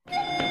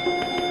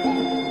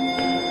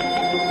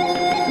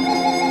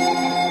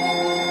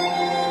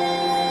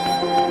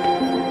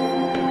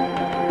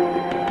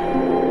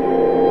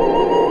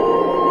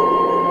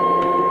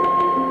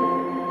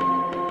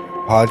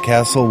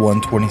PodCastle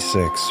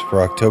 126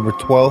 for October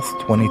 12th,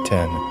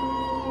 2010.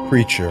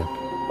 Creature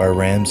by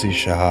Ramzi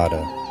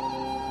Shahada.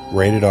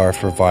 Rated R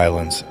for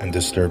violence and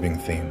disturbing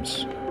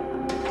themes.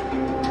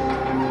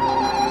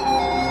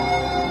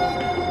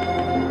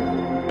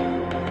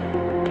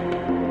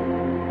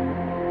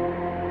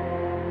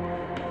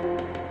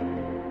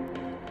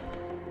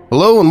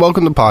 Hello and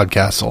welcome to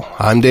PodCastle.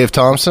 I'm Dave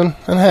Thompson,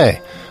 and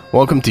hey,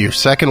 welcome to your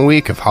second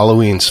week of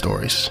Halloween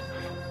stories.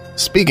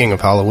 Speaking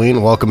of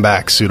Halloween, welcome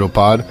back,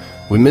 Pseudopod.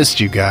 We missed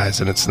you guys,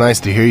 and it's nice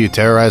to hear you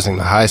terrorizing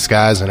the high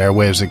skies and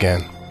airwaves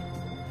again.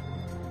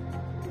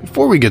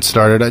 Before we get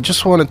started, I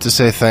just wanted to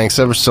say thanks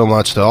ever so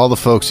much to all the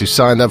folks who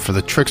signed up for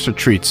the Tricks or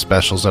Treats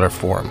specials at our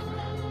forum.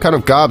 Kind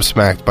of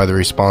gobsmacked by the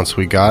response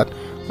we got.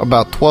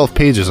 About 12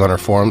 pages on our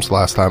forums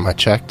last time I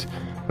checked,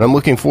 and I'm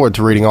looking forward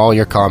to reading all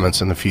your comments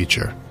in the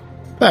future.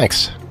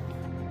 Thanks.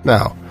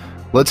 Now,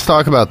 let's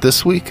talk about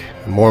this week,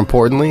 and more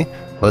importantly,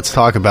 let's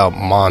talk about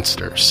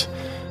monsters.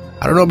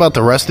 I don't know about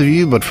the rest of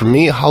you, but for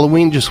me,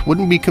 Halloween just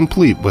wouldn't be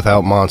complete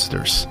without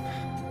monsters.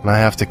 And I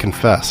have to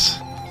confess,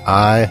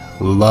 I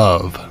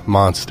love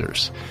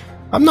monsters.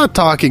 I'm not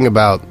talking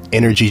about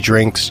energy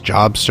drinks,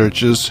 job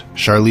searches,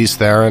 Charlize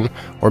Theron,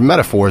 or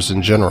metaphors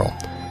in general.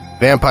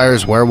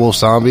 Vampires, werewolves,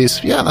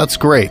 zombies, yeah, that's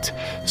great.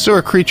 So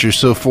are creatures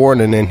so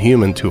foreign and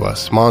inhuman to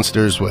us.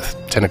 Monsters with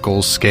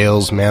tentacles,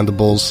 scales,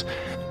 mandibles.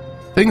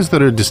 Things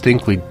that are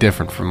distinctly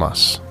different from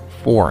us.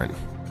 Foreign.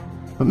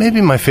 But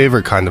maybe my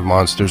favorite kind of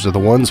monsters are the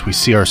ones we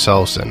see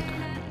ourselves in.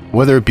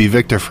 Whether it be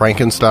Victor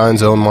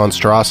Frankenstein's own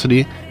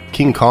monstrosity,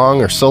 King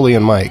Kong, or Sully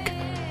and Mike.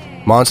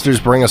 Monsters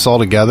bring us all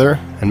together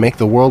and make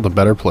the world a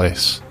better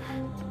place.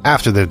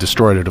 After they've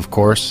destroyed it, of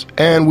course,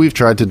 and we've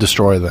tried to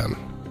destroy them.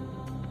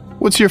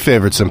 What's your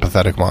favorite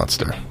sympathetic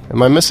monster?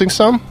 Am I missing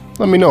some?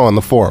 Let me know on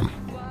the forum.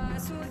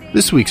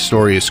 This week's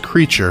story is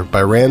Creature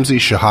by Ramzi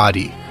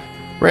Shahada.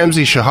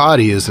 Ramzi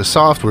Shahada is a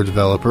software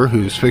developer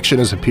whose fiction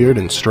has appeared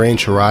in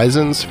Strange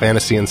Horizons,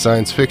 Fantasy and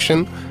Science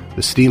Fiction,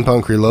 the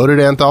Steampunk Reloaded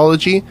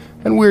anthology,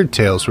 and Weird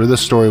Tales, where this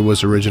story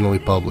was originally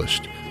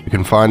published. You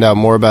can find out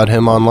more about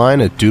him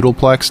online at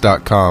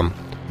doodleplex.com.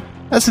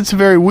 As it's a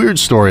very weird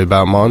story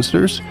about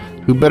monsters,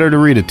 who better to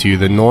read it to you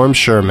than Norm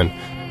Sherman,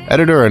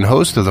 editor and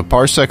host of the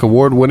Parsec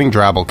Award-winning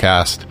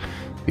Drabblecast,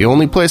 the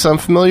only place I'm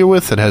familiar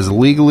with that has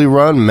legally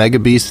run Mega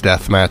Beast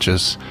death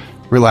matches.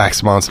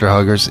 Relax, monster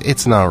huggers,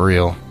 it's not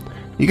real.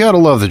 You gotta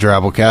love the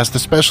Drabblecast,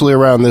 especially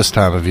around this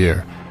time of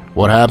year.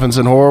 What happens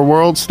in Horror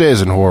World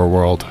stays in Horror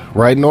World,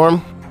 right,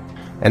 Norm?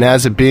 And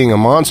as it being a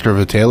monster of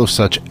a tale of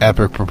such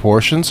epic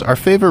proportions, our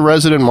favorite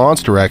resident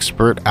monster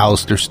expert,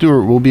 Alistair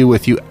Stewart, will be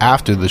with you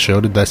after the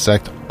show to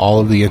dissect all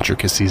of the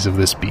intricacies of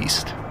this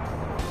beast.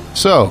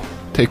 So,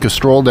 take a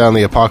stroll down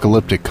the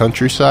apocalyptic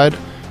countryside.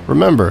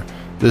 Remember,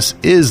 this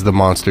is the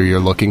monster you're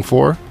looking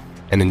for,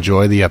 and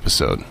enjoy the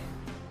episode.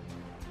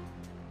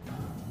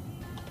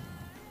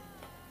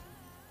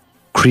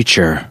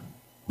 Creature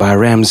by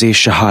Ramzi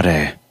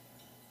Shahada.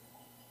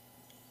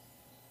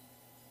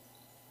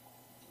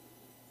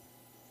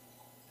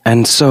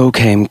 And so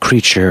came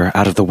Creature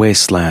out of the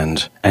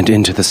wasteland and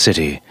into the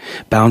city,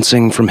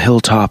 bouncing from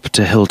hilltop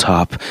to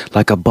hilltop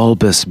like a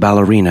bulbous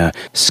ballerina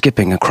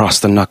skipping across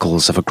the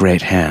knuckles of a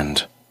great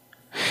hand.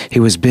 He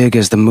was big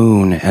as the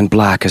moon and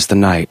black as the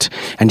night,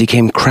 and he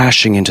came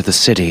crashing into the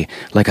city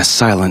like a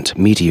silent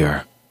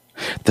meteor.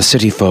 The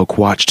city folk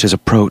watched his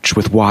approach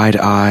with wide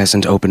eyes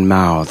and open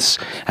mouths,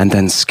 and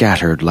then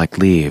scattered like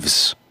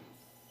leaves.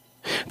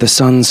 The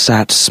sun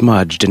sat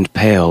smudged and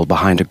pale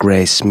behind a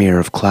gray smear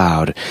of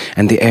cloud,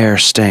 and the air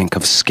stank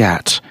of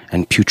scat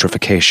and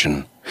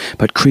putrefaction.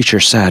 But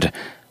Creature said,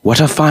 "What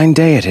a fine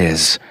day it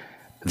is!"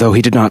 Though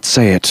he did not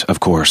say it,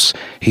 of course,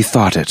 he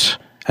thought it,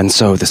 and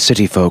so the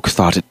city folk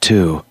thought it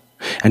too.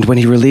 And when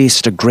he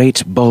released a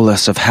great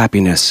bolus of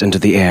happiness into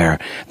the air,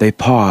 they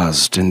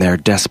paused in their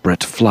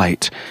desperate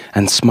flight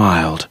and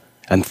smiled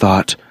and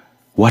thought,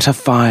 "What a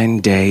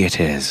fine day it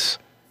is."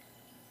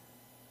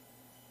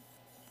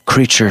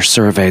 Creature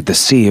surveyed the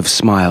sea of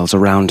smiles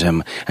around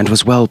him and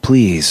was well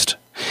pleased.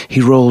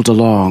 He rolled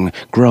along,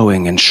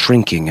 growing and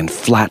shrinking and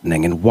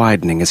flattening and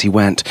widening as he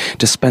went,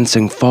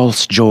 dispensing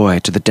false joy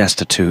to the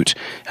destitute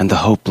and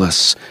the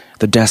hopeless,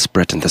 the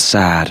desperate and the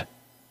sad.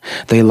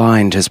 They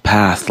lined his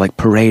path like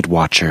parade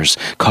watchers,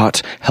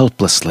 caught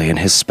helplessly in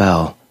his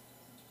spell.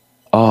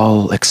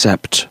 All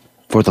except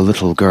for the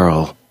little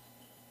girl.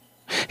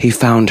 He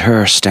found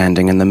her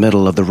standing in the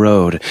middle of the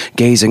road,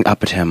 gazing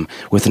up at him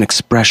with an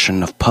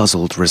expression of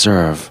puzzled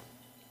reserve.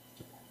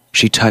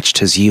 She touched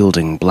his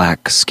yielding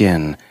black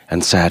skin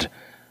and said,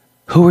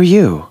 "Who are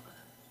you?"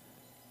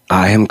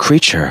 "I am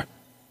Creature,"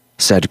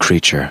 said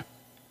Creature.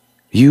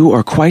 "You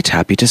are quite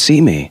happy to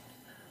see me."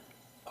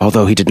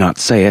 Although he did not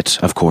say it,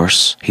 of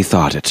course, he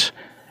thought it,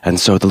 and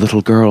so the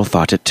little girl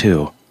thought it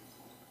too.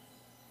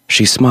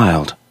 She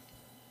smiled.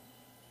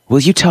 "Will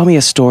you tell me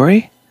a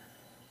story?"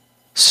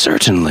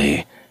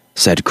 "Certainly,"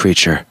 said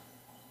Creature.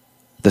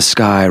 The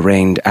sky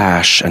rained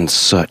ash and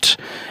soot,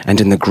 and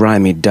in the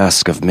grimy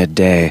dusk of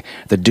midday,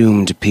 the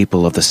doomed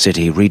people of the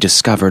city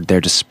rediscovered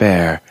their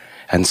despair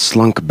and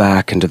slunk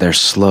back into their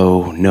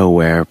slow,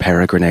 nowhere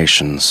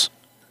peregrinations.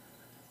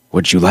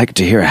 "Would you like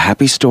to hear a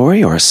happy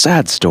story or a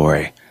sad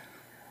story?"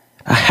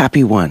 "A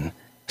happy one,"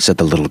 said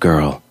the little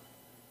girl.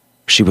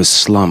 She was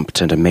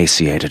slumped and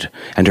emaciated,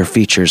 and her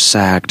features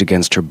sagged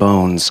against her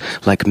bones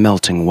like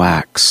melting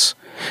wax.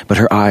 But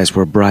her eyes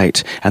were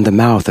bright, and the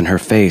mouth in her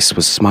face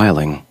was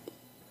smiling.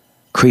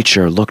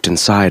 Creature looked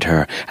inside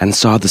her and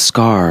saw the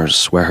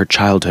scars where her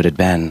childhood had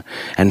been,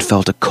 and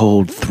felt a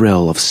cold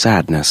thrill of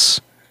sadness.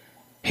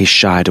 He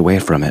shied away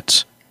from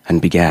it and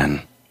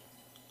began.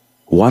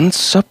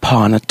 "Once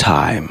upon a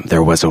time,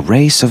 there was a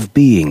race of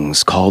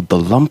beings called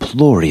the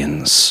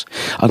Lumplorians.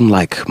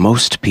 Unlike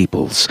most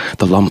peoples,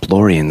 the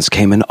Lumplorians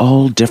came in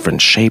all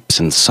different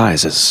shapes and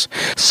sizes.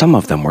 Some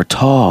of them were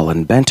tall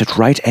and bent at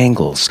right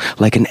angles,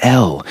 like an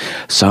L.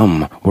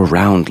 Some were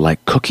round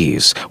like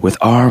cookies, with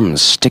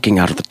arms sticking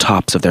out of the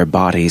tops of their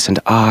bodies and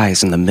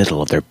eyes in the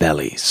middle of their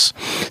bellies.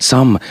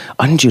 Some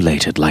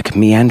undulated like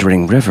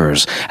meandering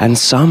rivers, and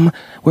some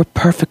were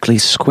perfectly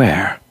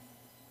square."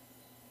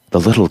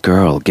 The little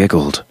girl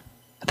giggled.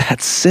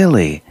 "That's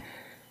silly."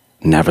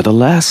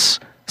 "Nevertheless,"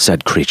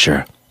 said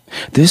Creature,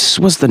 "this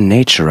was the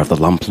nature of the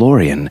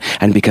Lumplorian,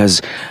 and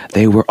because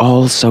they were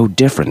all so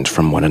different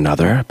from one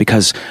another,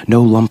 because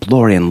no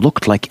Lumplorian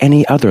looked like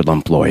any other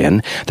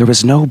Lumplorian, there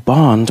was no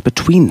bond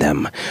between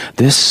them.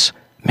 This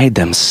made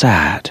them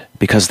sad,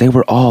 because they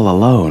were all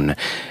alone,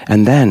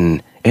 and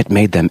then it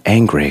made them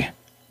angry,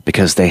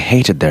 because they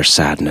hated their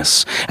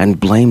sadness and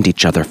blamed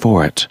each other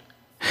for it.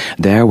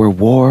 There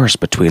were wars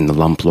between the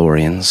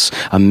Lumplorians,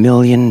 a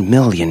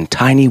million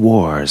tiny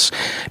wars,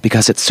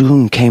 because it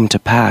soon came to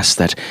pass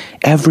that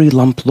every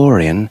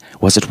Lumplorian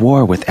was at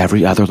war with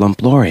every other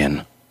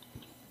Lumplorian."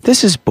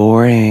 "This is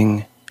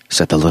boring,"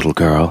 said the little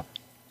girl.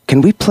 "Can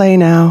we play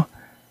now?"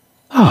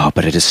 "Oh,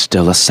 but it is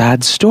still a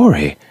sad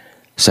story,"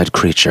 said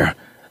Creature,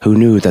 who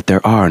knew that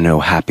there are no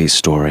happy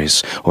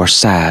stories or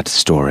sad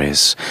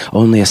stories,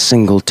 only a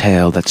single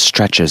tale that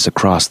stretches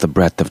across the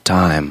breadth of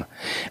time,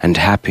 and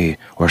happy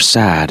or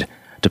sad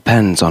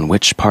depends on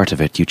which part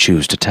of it you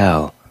choose to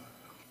tell.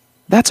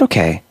 "That's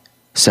okay,"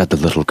 said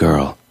the little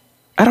girl.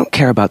 "I don't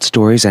care about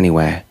stories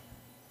anyway."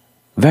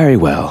 "Very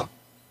well,"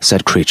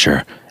 said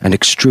Creature, and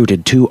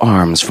extruded 2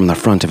 arms from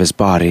the front of his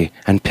body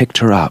and picked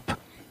her up.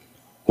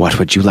 "What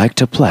would you like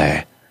to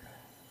play?"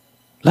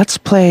 "Let's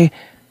play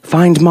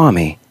Find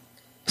Mommy,"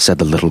 said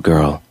the little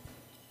girl.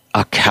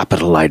 "A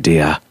capital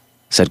idea,"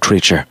 said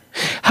Creature.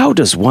 "How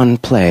does one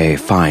play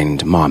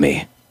Find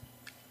Mommy?"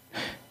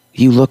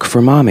 "You look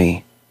for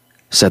Mommy,"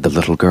 said the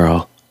little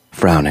girl,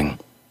 frowning.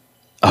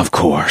 "Of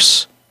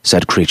course,"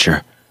 said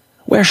Creature.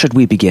 "Where should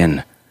we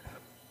begin?"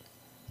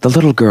 The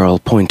little girl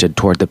pointed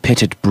toward the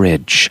pitted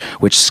bridge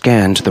which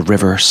scanned the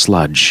river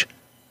sludge.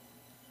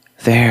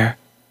 "There,"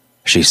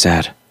 she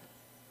said.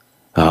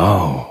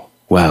 "Oh,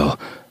 well,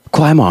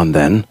 climb on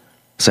then,"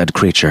 said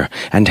Creature,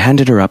 and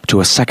handed her up to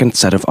a second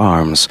set of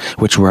arms,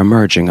 which were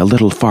emerging a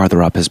little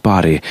farther up his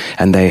body,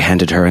 and they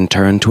handed her in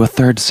turn to a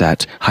third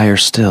set, higher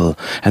still,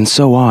 and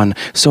so on,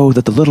 so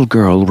that the little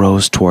girl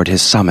rose toward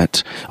his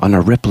summit on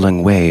a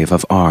rippling wave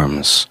of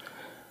arms.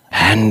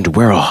 "And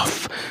we're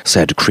off,"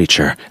 said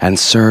Creature, and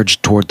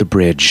surged toward the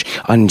bridge,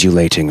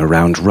 undulating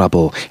around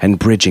rubble and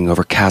bridging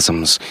over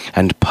chasms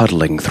and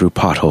puddling through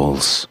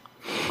potholes.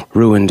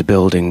 Ruined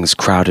buildings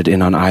crowded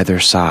in on either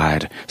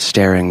side,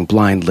 staring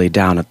blindly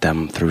down at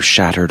them through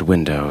shattered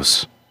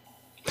windows.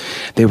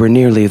 They were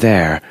nearly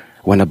there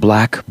when a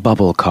black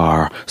bubble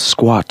car,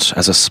 squat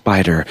as a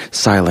spider,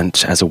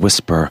 silent as a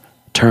whisper,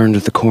 turned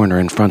the corner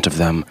in front of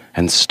them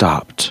and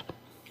stopped.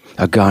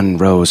 A gun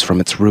rose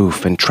from its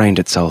roof and trained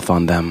itself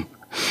on them.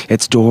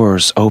 Its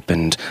doors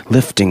opened,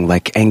 lifting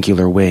like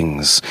angular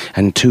wings,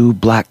 and 2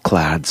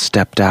 black-clads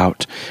stepped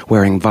out,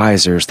 wearing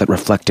visors that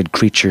reflected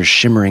Creature's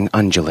shimmering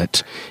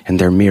undulate in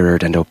their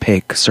mirrored and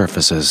opaque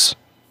surfaces.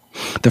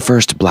 The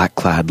first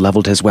black-clad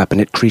leveled his weapon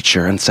at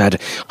Creature and said,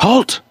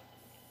 "Halt!"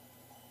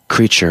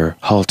 Creature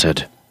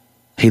halted.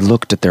 He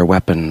looked at their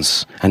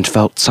weapons and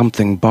felt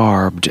something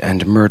barbed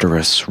and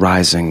murderous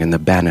rising in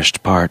the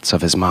banished parts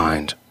of his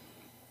mind.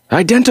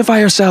 "Identify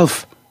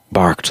yourself!"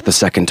 barked the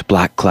second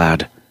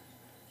black-clad.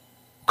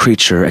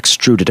 Creature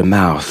extruded a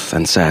mouth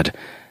and said,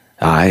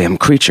 "I am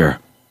Creature."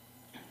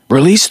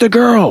 "Release the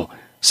girl,"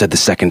 said the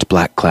second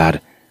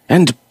black-clad,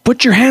 "and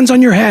put your hands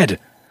on your head."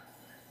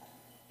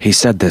 He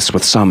said this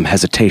with some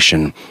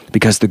hesitation,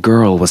 because the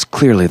girl was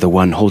clearly the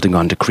one holding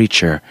on to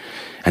Creature,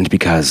 and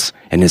because,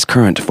 in his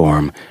current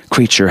form,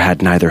 Creature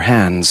had neither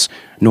hands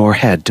nor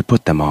head to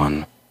put them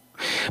on.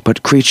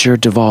 But Creature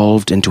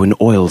devolved into an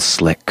oil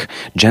slick,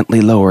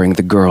 gently lowering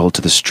the girl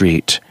to the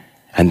street,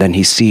 and then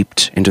he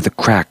seeped into the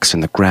cracks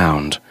in the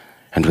ground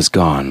and was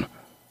gone.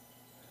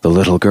 The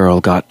little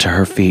girl got to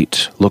her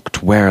feet,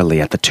 looked warily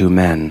at the 2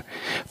 men.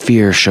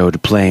 Fear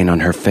showed plain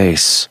on her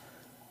face.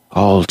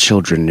 All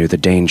children knew the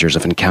dangers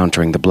of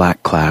encountering the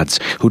black-clads,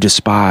 who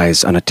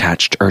despise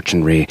unattached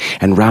urchinry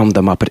and round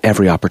them up at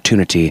every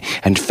opportunity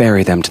and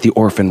ferry them to the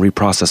orphan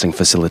reprocessing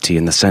facility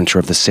in the center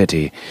of the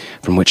city,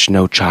 from which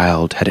no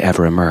child had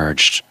ever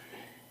emerged.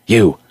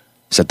 "You,"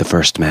 said the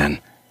first man.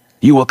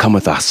 You will come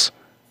with us."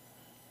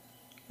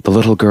 The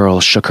little girl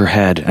shook her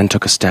head and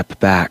took a step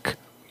back.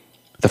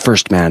 The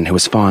first man, who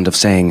was fond of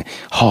saying,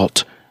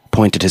 "Halt,"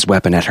 pointed his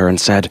weapon at her and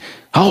said,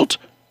 "Halt!"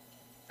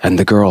 And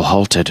the girl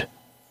halted,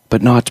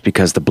 but not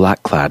because the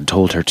black-clad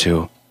told her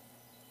to.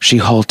 She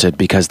halted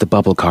because the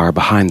bubble car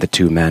behind the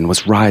two men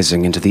was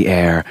rising into the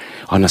air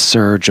on a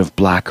surge of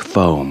black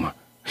foam.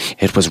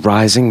 It was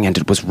rising and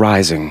it was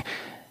rising,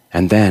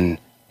 and then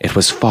it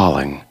was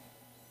falling.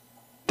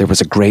 There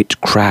was a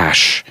great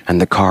crash, and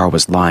the car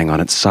was lying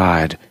on its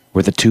side,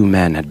 where the two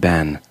men had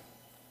been.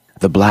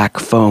 The black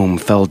foam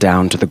fell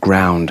down to the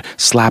ground,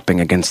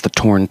 slapping against the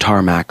torn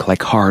tarmac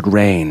like hard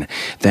rain,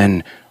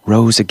 then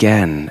rose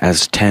again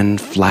as 10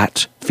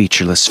 flat,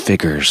 featureless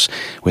figures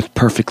with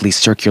perfectly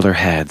circular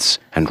heads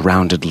and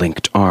rounded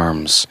linked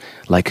arms,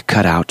 like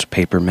cut-out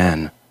paper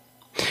men.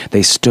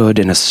 They stood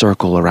in a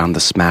circle around the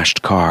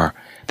smashed car,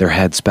 their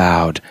heads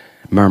bowed,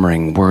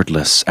 murmuring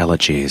wordless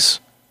elegies.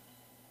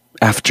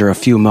 After a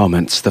few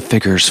moments, the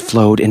figures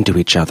flowed into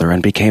each other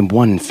and became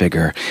one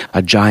figure,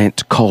 a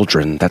giant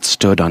cauldron that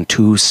stood on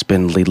 2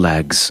 spindly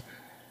legs.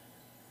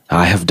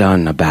 "I have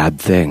done a bad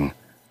thing,"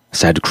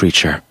 said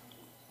Creature.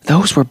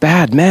 "Those were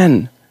bad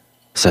men,"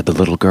 said the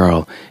little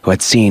girl, who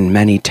had seen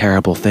many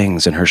terrible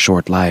things in her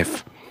short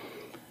life.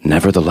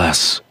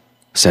 "Nevertheless,"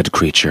 said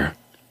Creature,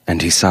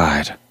 and he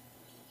sighed.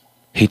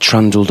 He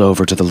trundled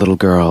over to the little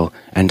girl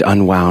and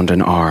unwound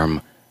an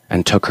arm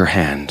and took her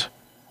hand.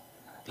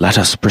 "Let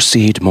us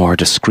proceed more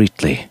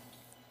discreetly."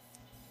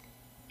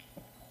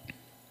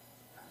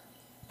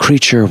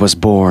 Creature was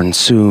born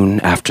soon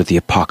after the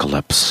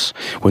apocalypse,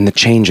 when the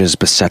changes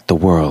beset the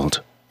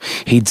world.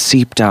 He'd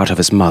seeped out of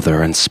his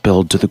mother and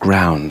spilled to the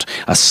ground,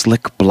 a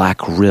slick black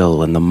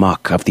rill in the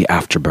muck of the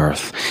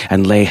afterbirth,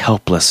 and lay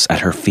helpless at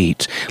her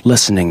feet,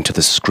 listening to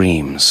the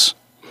screams.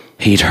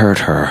 He'd hurt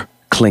her,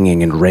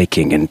 clinging and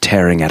raking and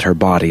tearing at her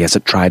body as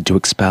it tried to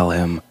expel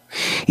him.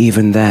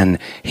 Even then,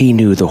 he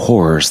knew the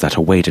horrors that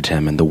awaited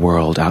him in the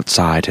world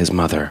outside his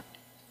mother.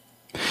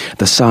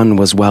 The sun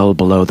was well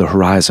below the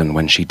horizon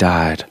when she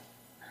died.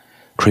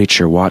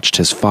 Creature watched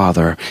his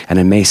father, an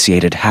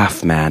emaciated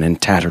half-man in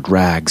tattered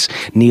rags,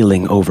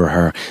 kneeling over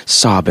her,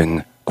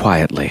 sobbing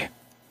quietly.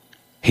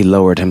 He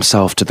lowered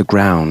himself to the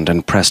ground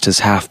and pressed his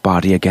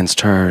half-body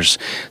against hers,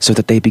 so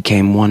that they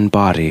became one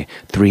body,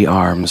 3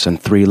 arms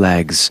and 3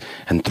 legs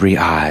and 3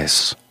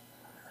 eyes.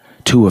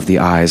 2 of the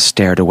eyes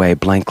stared away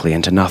blankly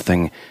into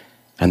nothing,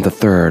 and the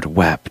third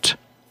wept.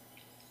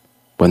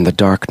 When the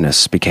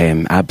darkness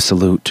became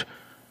absolute,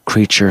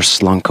 Creature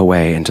slunk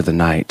away into the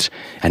night,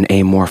 an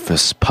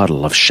amorphous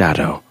puddle of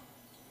shadow.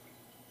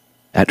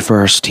 At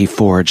first he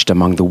foraged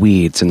among the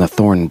weeds and the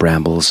thorn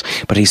brambles,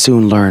 but he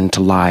soon learned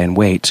to lie in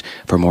wait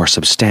for more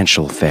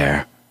substantial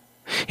fare.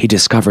 He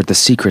discovered the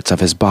secrets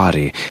of his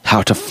body,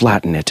 how to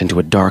flatten it into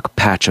a dark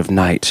patch of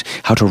night,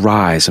 how to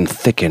rise and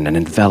thicken and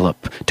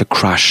envelop, to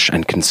crush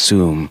and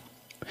consume.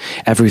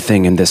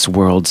 Everything in this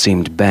world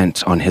seemed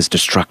bent on his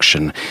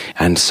destruction,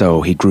 and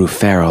so he grew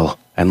feral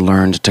and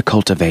learned to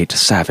cultivate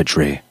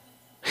savagery.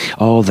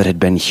 All that had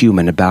been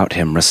human about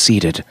him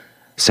receded,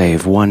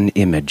 save one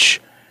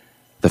image,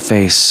 the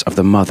face of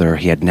the mother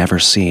he had never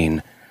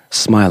seen,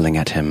 smiling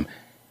at him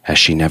as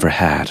she never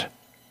had.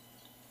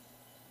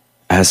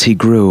 As he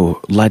grew,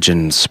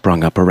 legends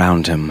sprung up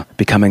around him,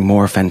 becoming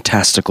more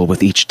fantastical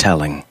with each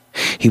telling.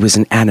 He was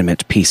an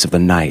animate piece of the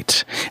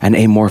night, an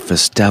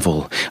amorphous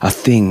devil, a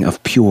thing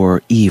of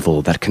pure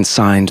evil that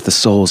consigned the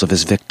souls of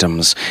his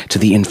victims to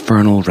the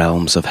infernal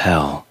realms of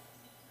hell.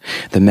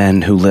 The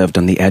men who lived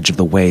on the edge of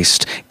the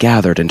waste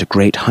gathered into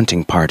great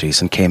hunting parties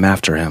and came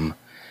after him,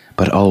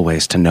 but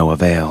always to no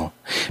avail,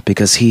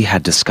 because he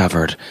had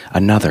discovered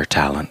another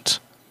talent.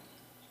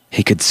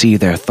 He could see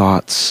their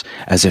thoughts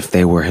as if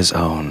they were his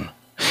own.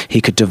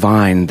 He could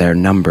divine their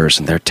numbers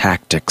and their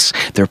tactics,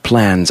 their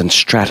plans and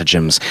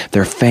stratagems,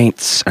 their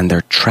feints and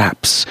their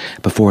traps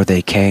before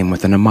they came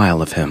within a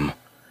mile of him.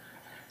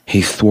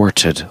 He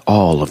thwarted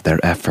all of their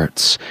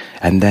efforts,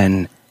 and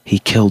then he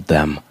killed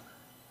them,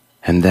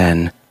 and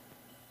then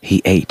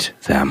he ate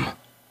them.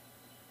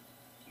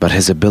 But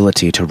his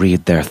ability to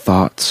read their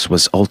thoughts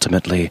was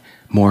ultimately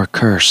more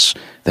curse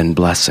than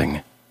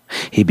blessing.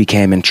 He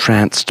became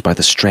entranced by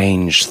the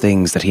strange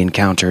things that he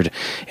encountered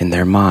in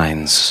their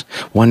minds,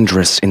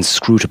 wondrous,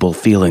 inscrutable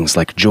feelings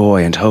like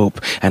joy and hope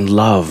and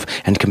love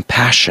and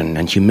compassion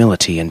and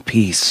humility and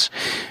peace.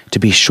 To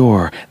be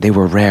sure, they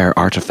were rare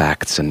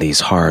artifacts in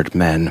these hard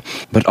men,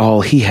 but all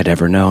he had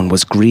ever known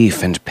was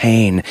grief and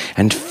pain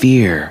and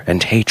fear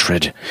and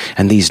hatred,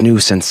 and these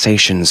new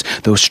sensations,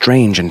 though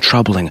strange and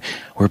troubling,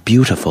 were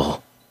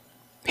beautiful.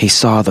 He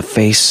saw the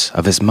face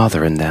of his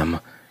mother in them,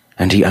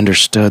 and he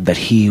understood that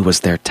he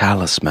was their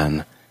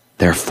talisman,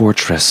 their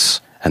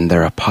fortress, and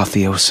their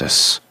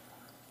apotheosis.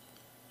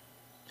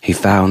 He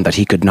found that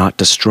he could not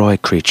destroy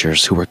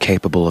creatures who were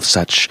capable of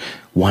such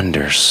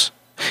wonders.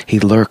 He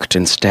lurked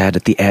instead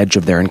at the edge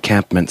of their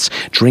encampments,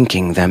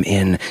 drinking them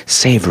in,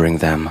 savoring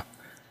them.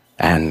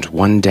 And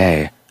one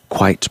day,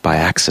 quite by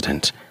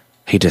accident,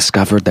 he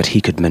discovered that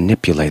he could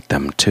manipulate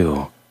them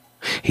too.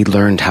 He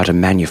learned how to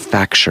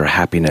manufacture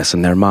happiness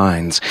in their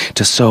minds,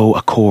 to sow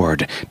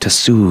accord, to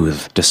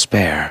soothe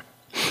despair.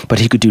 But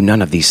he could do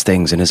none of these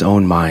things in his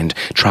own mind,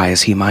 try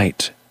as he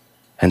might.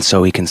 And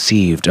so he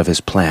conceived of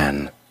his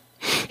plan.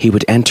 He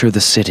would enter the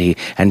city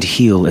and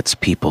heal its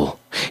people.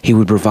 He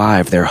would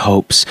revive their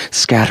hopes,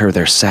 scatter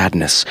their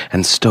sadness,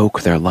 and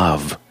stoke their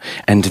love.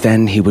 And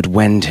then he would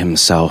wend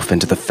himself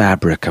into the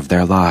fabric of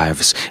their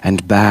lives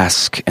and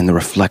bask in the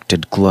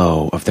reflected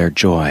glow of their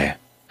joy.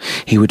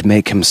 He would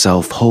make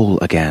himself whole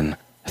again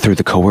through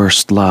the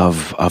coerced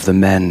love of the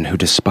men who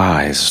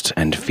despised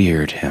and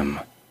feared him.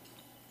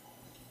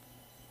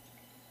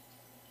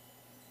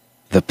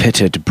 The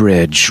pitted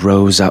bridge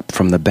rose up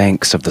from the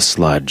banks of the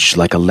sludge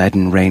like a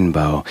leaden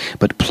rainbow,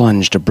 but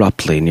plunged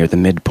abruptly near the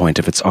midpoint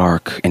of its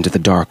arc into the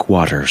dark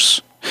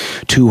waters.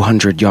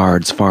 200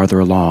 yards farther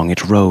along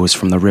it rose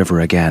from the river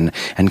again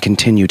and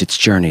continued its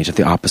journey to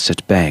the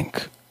opposite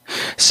bank.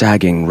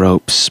 Sagging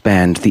ropes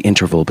spanned the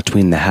interval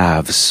between the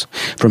halves.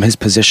 From his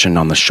position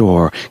on the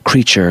shore,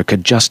 Creature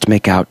could just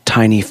make out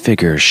tiny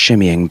figures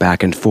shimmying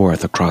back and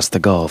forth across the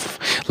gulf,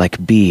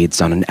 like beads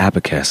on an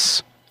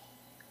abacus.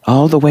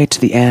 "All the way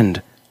to the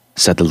end,"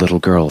 said the little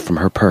girl from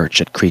her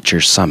perch at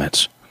Creature's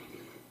summit.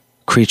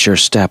 Creature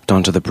stepped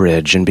onto the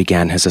bridge and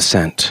began his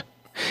ascent.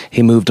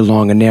 He moved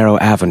along a narrow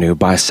avenue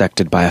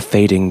bisected by a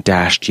fading,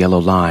 dashed yellow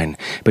line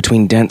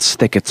between dense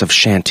thickets of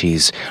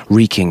shanties,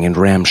 reeking and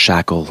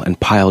ramshackle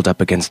and piled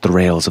up against the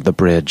rails of the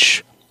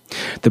bridge.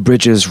 The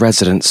bridge's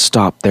residents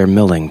stopped their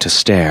milling to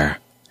stare.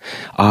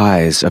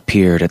 Eyes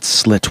appeared at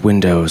slit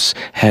windows,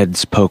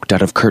 heads poked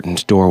out of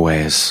curtained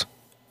doorways.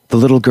 The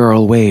little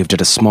girl waved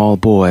at a small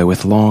boy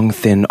with long,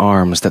 thin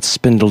arms that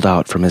spindled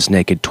out from his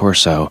naked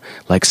torso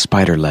like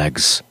spider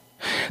legs.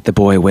 The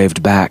boy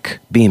waved back,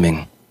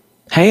 beaming.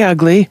 "Hey,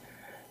 ugly."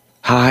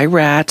 "Hi,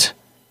 Rat,"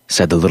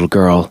 said the little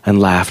girl,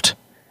 and laughed.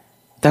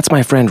 "That's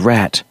my friend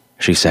Rat,"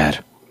 she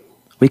said.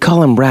 "We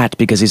call him Rat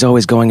because he's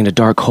always going into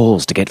dark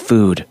holes to get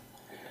food."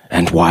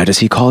 "And why does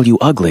he call you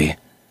ugly?"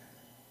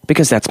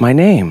 "Because that's my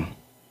name."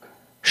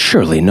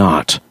 "Surely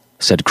not,"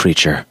 said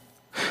Creature.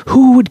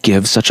 "Who would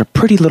give such a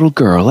pretty little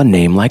girl a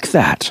name like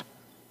that?"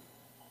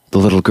 The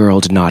little girl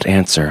did not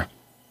answer.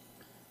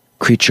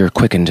 Creature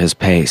quickened his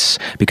pace,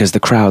 because the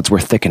crowds were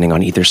thickening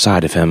on either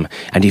side of him,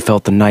 and he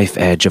felt the knife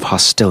edge of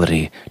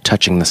hostility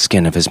touching the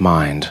skin of his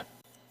mind.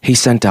 He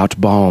sent out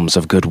balms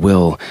of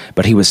goodwill,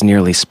 but he was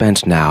nearly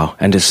spent now,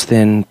 and his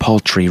thin,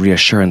 paltry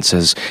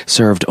reassurances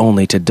served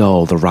only to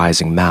dull the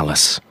rising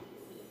malice.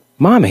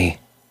 "Mommy,"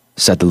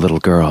 said the little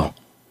girl.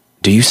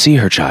 "Do you see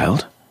her,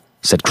 child?"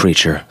 said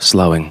Creature,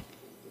 slowing.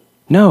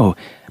 "No,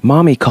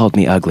 Mommy called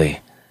me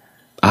ugly."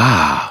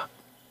 "Ah."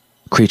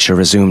 Creature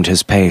resumed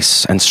his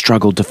pace and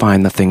struggled to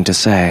find the thing to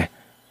say.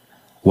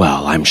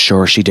 "Well, I'm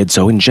sure she did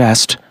so in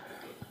jest."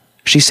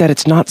 "She said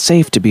it's not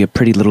safe to be a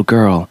pretty little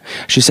girl.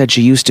 She said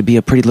she used to be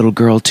a pretty little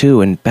girl too,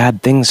 and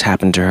bad things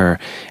happened to her,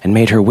 and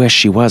made her wish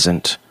she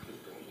wasn't."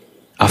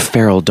 A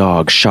feral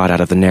dog shot out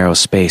of the narrow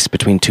space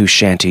between two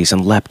shanties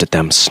and leapt at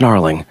them,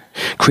 snarling.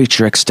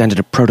 Creature extended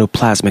a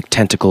protoplasmic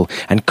tentacle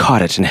and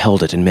caught it and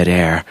held it in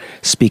midair,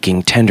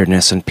 speaking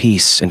tenderness and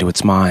peace into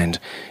its mind,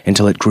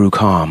 until it grew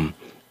calm.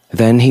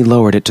 Then he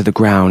lowered it to the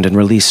ground and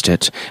released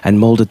it, and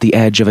molded the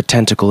edge of a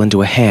tentacle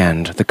into a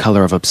hand the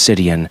color of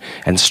obsidian,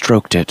 and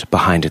stroked it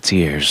behind its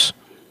ears.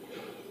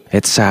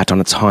 It sat on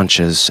its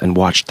haunches and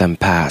watched them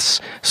pass,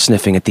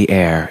 sniffing at the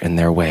air in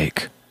their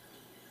wake.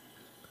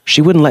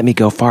 "She wouldn't let me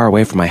go far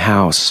away from my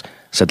house,"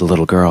 said the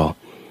little girl.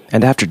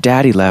 "And after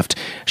Daddy left,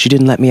 she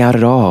didn't let me out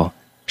at all.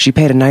 She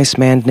paid a nice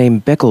man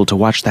named Bickle to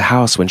watch the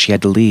house when she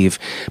had to leave,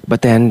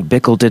 but then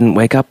Bickle didn't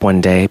wake up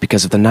one day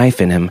because of the knife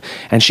in him,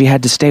 and she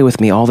had to stay with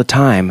me all the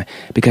time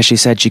because she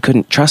said she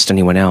couldn't trust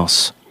anyone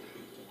else."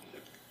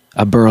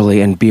 A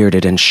burly and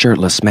bearded and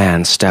shirtless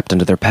man stepped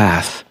into their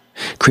path.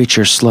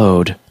 Creature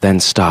slowed, then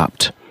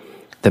stopped.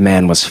 The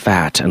man was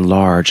fat and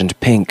large and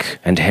pink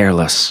and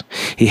hairless.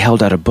 He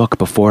held out a book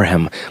before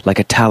him like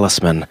a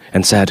talisman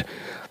and said,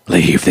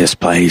 "Leave this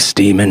place,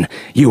 demon.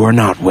 You are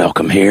not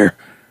welcome here."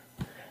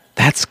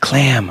 "That's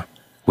Clam,"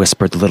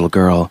 whispered the little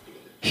girl.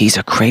 "He's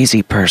a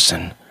crazy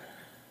person."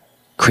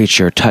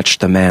 Creature touched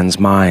the man's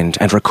mind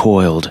and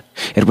recoiled.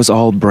 It was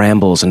all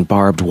brambles and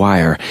barbed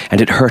wire, and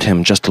it hurt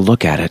him just to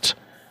look at it.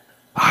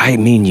 "I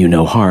mean you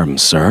no harm,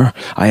 sir.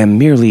 I am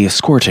merely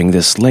escorting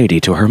this lady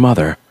to her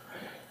mother."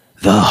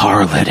 "The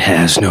harlot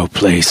has no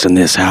place in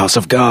this house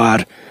of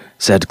God,"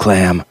 said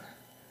Clam.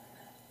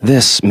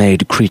 This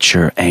made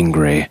Creature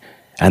angry,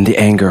 and the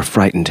anger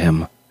frightened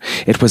him.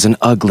 It was an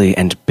ugly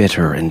and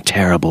bitter and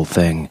terrible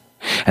thing,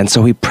 and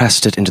so he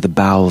pressed it into the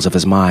bowels of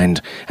his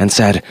mind and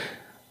said,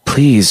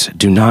 "Please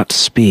do not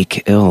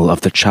speak ill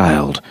of the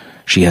child.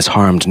 She has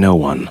harmed no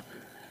one."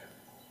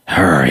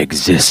 "Her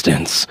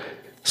existence,"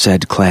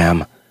 said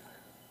Clam,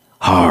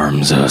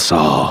 "harms us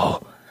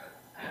all."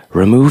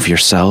 "Remove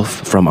yourself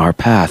from our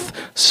path,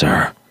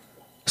 sir,"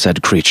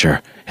 said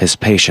Creature, his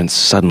patience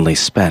suddenly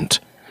spent.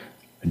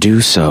 "Do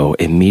so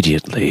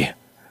immediately."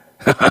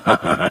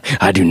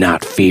 "I do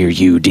not fear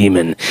you,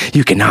 demon.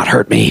 You cannot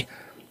hurt me."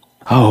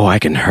 "Oh, I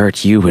can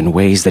hurt you in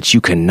ways that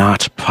you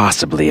cannot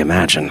possibly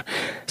imagine,"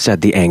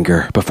 said the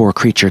anger before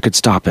Creature could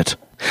stop it.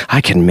 "I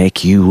can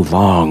make you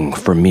long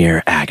for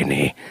mere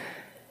agony."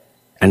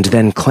 And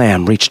then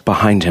Clam reached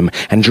behind him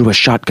and drew a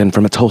shotgun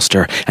from its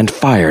holster and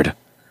fired.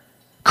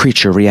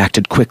 Creature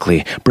reacted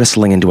quickly,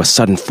 bristling into a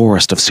sudden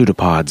forest of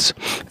pseudopods.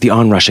 The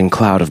onrushing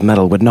cloud of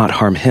metal would not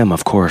harm him,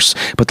 of course,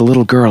 but the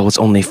little girl was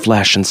only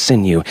flesh and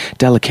sinew,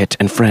 delicate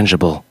and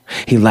frangible.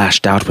 He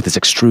lashed out with his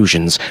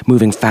extrusions,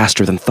 moving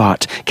faster than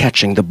thought,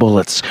 catching the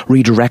bullets,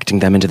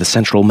 redirecting them into the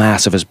central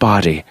mass of his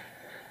body.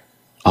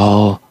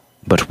 All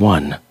but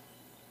one.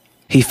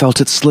 He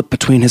felt it slip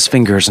between his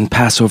fingers and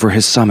pass over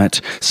his summit,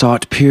 saw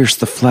it pierce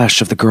the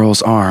flesh of the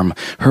girl's arm,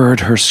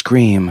 heard her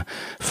scream,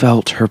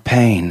 felt her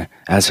pain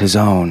as his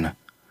own.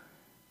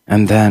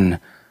 And then,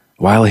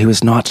 while he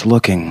was not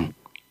looking,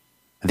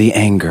 the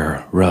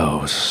anger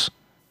rose.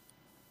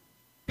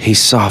 He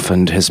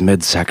softened his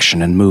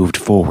midsection and moved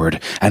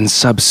forward, and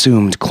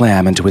subsumed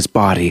Clam into his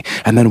body,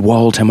 and then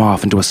walled him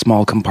off into a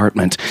small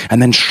compartment,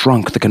 and then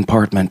shrunk the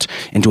compartment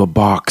into a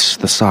box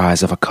the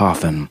size of a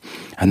coffin,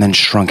 and then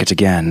shrunk it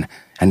again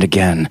and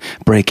again,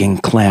 breaking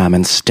Clam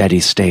in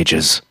steady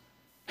stages.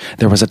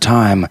 There was a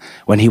time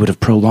when he would have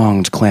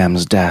prolonged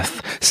Clam's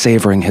death,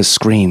 savoring his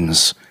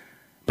screams,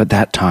 but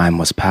that time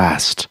was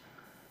past.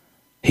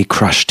 He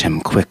crushed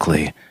him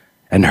quickly,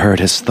 and heard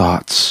his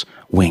thoughts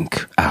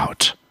wink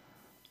out.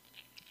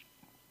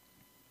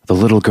 The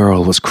little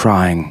girl was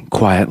crying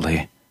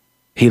quietly.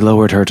 He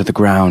lowered her to the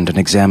ground and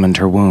examined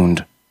her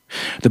wound.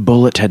 The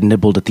bullet had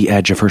nibbled at the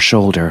edge of her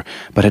shoulder,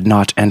 but had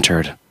not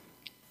entered.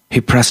 He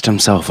pressed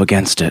himself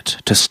against it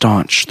to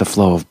staunch the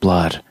flow of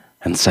blood,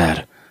 and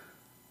said,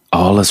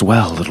 "All is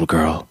well, little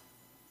girl."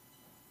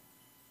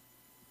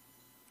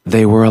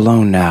 They were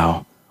alone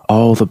now,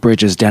 all the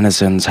bridge's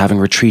denizens having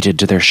retreated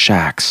to their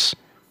shacks.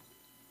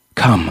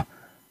 "Come,"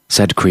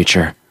 said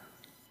Creature.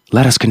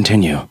 "Let us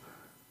continue."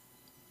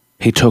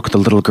 He took the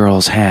little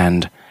girl's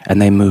hand,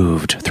 and they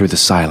moved through the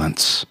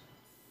silence.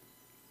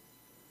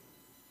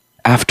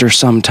 After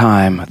some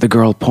time, the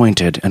girl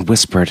pointed and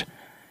whispered,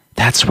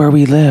 "That's where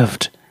we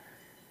lived."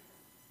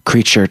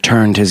 Creature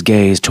turned his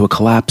gaze to a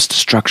collapsed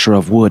structure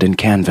of wood and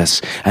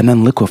canvas, and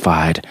then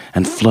liquefied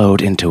and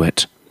flowed into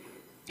it.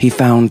 He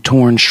found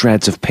torn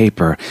shreds of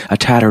paper, a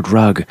tattered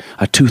rug,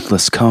 a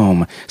toothless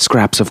comb,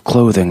 scraps of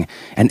clothing,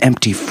 an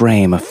empty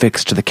frame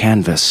affixed to the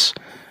canvas.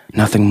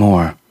 Nothing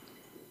more.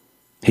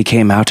 He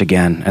came out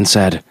again and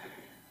said,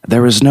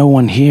 "There is no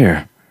one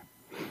here."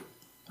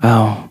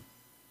 "Oh,"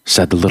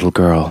 said the little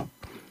girl.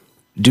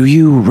 "Do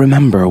you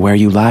remember where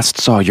you last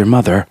saw your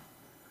mother?"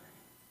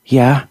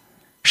 "Yeah,"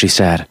 she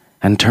said,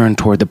 and turned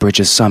toward the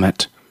bridge's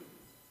summit.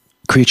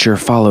 Creature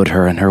followed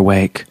her in her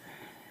wake.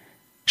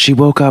 "She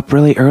woke up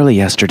really early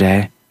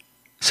yesterday,"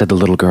 said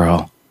the little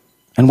girl,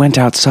 "and went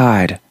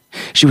outside.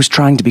 She was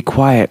trying to be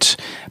quiet,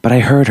 but I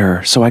heard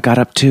her, so I got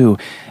up too,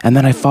 and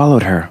then I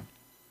followed her."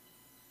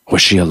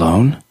 "Was she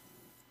alone?"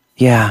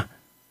 "Yeah,"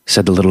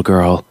 said the little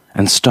girl,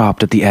 and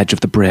stopped at the edge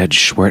of the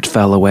bridge, where it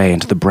fell away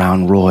into the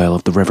brown roil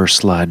of the river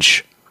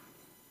sludge.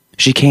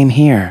 "She came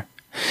here.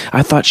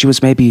 I thought she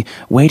was maybe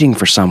waiting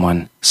for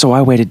someone, so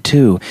I waited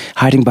too,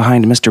 hiding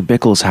behind Mr.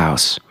 Bickle's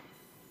house."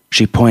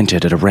 She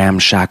pointed at a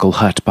ramshackle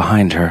hut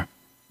behind her.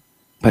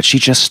 "But she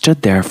just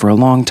stood there for a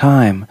long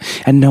time,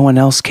 and no one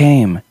else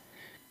came.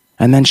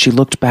 And then she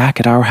looked back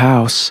at our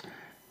house,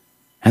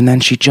 and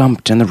then she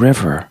jumped in the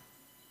river."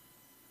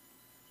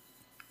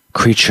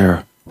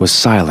 Creature was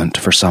silent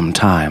for some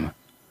time.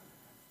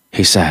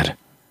 He said,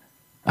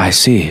 "I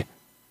see.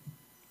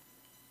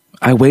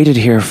 I waited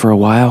here for a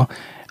while,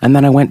 and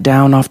then I went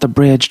down off the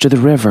bridge to the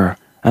river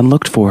and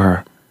looked for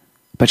her,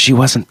 but she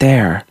wasn't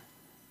there.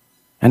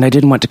 And I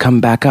didn't want to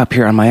come back up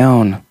here on my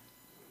own."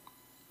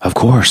 "Of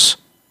course."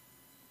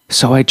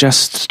 "So I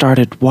just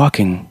started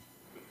walking."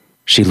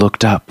 She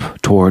looked up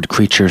toward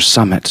Creature's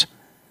summit.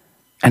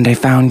 "And I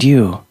found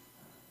you."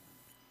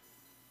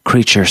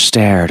 Creature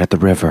stared at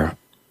the river.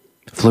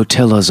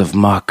 Flotillas of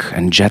muck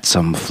and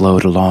jetsam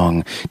flowed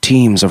along,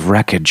 teams of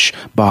wreckage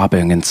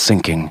bobbing and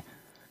sinking.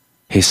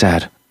 He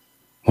said,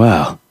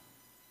 "Well."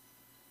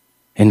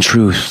 In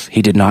truth,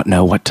 he did not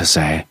know what to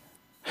say.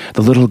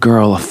 The little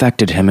girl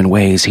affected him in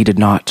ways he did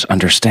not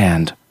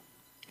understand.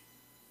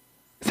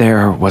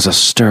 There was a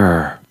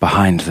stir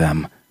behind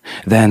them,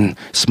 then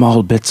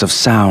small bits of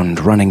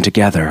sound running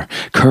together,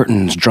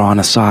 curtains drawn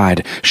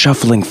aside,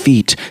 shuffling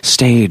feet,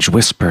 stage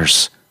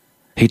whispers.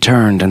 He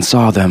turned and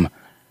saw them,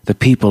 the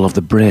people of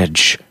the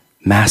bridge,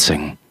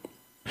 massing.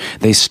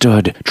 They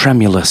stood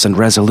tremulous and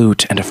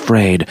resolute and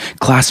afraid,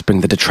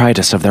 clasping the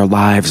detritus of their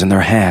lives in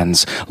their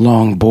hands,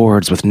 long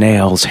boards with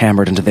nails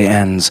hammered into the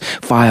ends,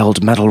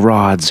 filed metal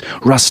rods,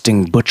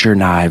 rusting butcher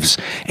knives,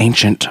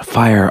 ancient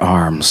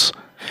firearms.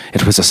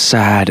 It was a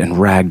sad and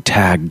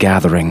ragtag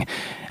gathering,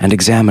 and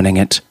examining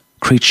it,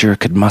 Creature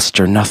could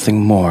muster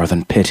nothing more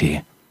than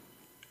pity.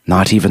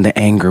 Not even the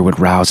anger would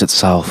rouse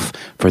itself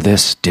for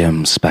this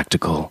dim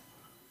spectacle.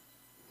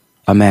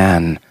 A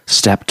man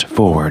stepped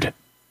forward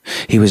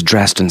He was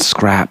dressed in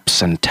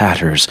scraps and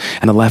tatters,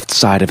 and the left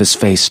side of his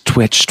face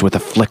twitched with a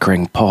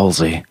flickering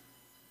palsy.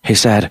 He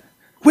said,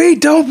 "We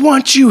don't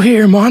want you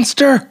here,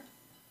 monster!"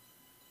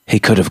 He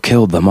could have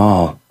killed them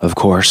all, of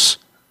course.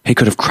 He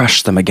could have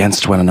crushed them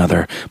against one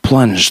another,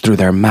 plunged through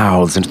their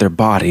mouths into their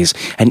bodies,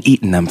 and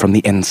eaten them from the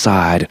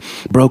inside,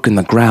 broken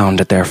the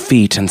ground at their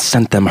feet, and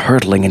sent them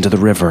hurtling into the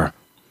river.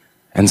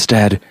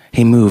 Instead,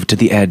 he moved to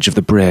the edge of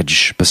the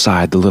bridge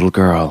beside the little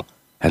girl,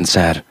 and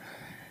said,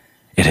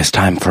 "It is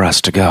time for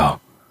us to go."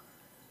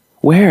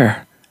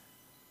 "Where?"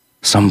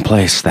 "Some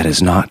place that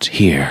is not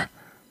here."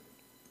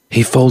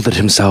 He folded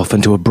himself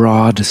into a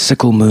broad,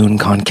 sickle-moon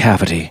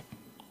concavity.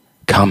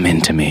 "Come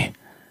into me."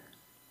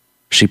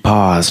 She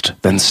paused,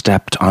 then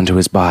stepped onto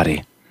his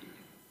body.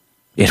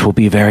 "It will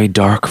be very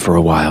dark for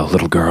a while,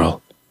 little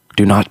girl.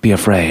 Do not be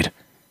afraid."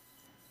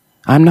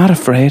 "I'm not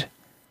afraid,"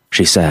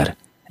 she said,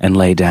 and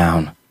lay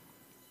down.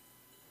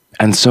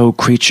 And so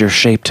Creature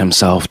shaped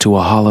himself to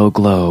a hollow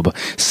globe,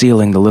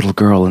 sealing the little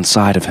girl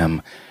inside of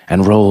him,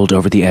 and rolled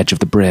over the edge of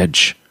the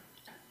bridge.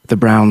 The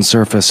brown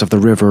surface of the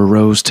river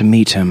rose to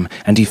meet him,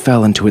 and he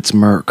fell into its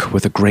murk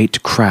with a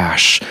great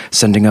crash,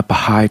 sending up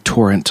a high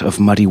torrent of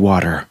muddy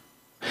water.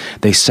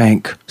 They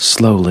sank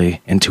slowly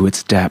into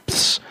its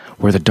depths,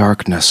 where the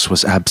darkness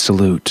was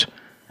absolute,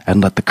 and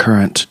let the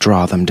current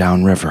draw them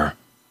downriver.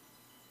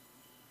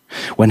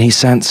 When he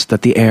sensed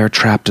that the air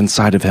trapped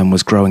inside of him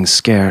was growing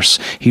scarce,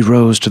 he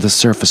rose to the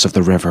surface of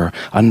the river,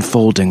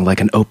 unfolding like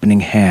an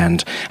opening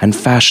hand, and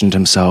fashioned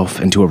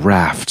himself into a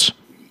raft.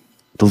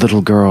 The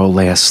little girl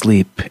lay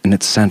asleep in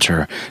its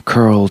center,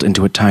 curled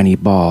into a tiny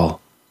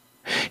ball.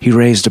 He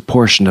raised a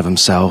portion of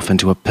himself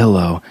into a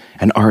pillow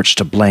and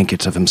arched a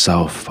blanket of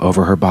himself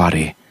over her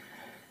body,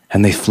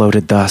 and they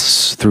floated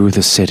thus through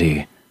the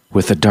city,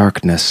 with the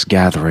darkness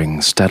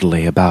gathering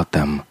steadily about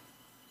them.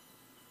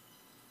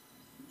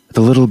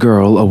 The little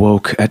girl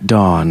awoke at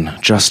dawn,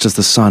 just as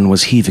the sun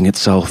was heaving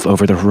itself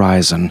over the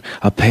horizon,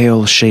 a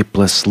pale,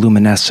 shapeless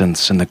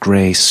luminescence in the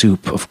gray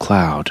soup of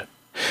cloud.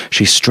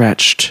 She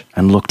stretched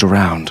and looked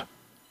around.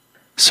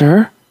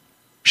 "Sir?"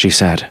 she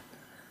said.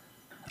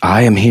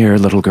 "I am here,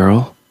 little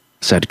girl,"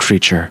 said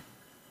Creature.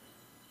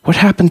 "What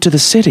happened to the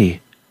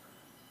city?"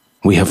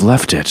 "We have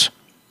left it."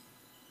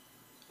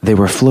 They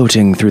were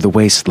floating through the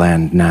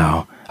wasteland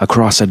now,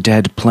 across a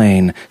dead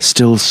plain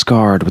still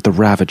scarred with the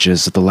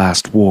ravages of the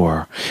last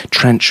war.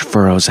 Trench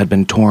furrows had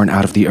been torn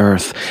out of the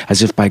earth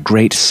as if by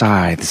great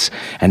scythes,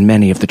 and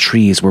many of the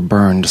trees were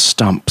burned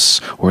stumps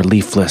or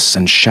leafless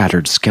and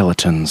shattered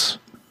skeletons.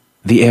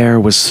 The air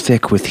was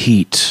thick with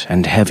heat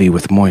and heavy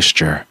with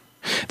moisture.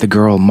 The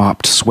girl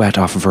mopped sweat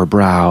off of her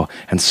brow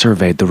and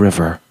surveyed the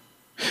river.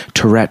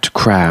 Tourette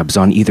crabs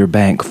on either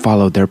bank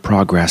followed their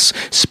progress,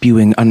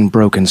 spewing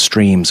unbroken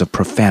streams of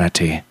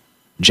profanity.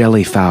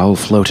 Jellyfowl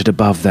floated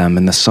above them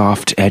in the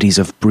soft eddies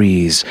of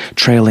breeze,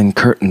 trailing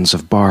curtains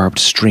of barbed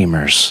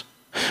streamers.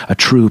 A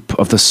troop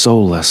of the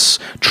soulless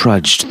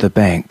trudged the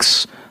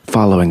banks,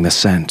 following the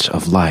scent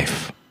of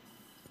life.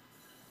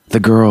 The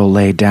girl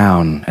lay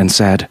down and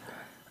said,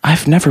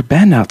 "I've never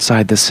been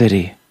outside the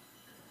city."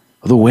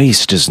 "The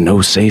waste is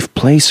no safe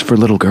place for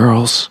little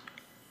girls."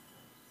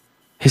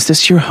 "Is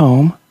this your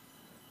home?"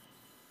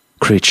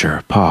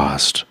 Creature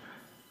paused.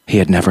 He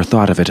had never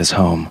thought of it as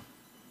home.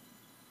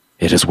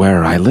 "It is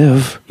where I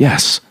live,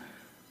 yes."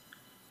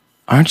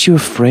 "Aren't you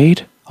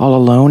afraid, all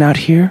alone out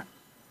here?"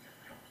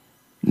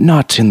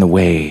 "Not in the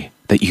way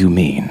that you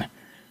mean,"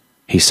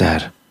 he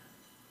said.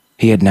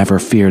 He had never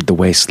feared the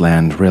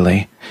wasteland,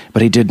 really,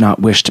 but he did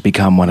not wish to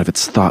become one of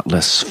its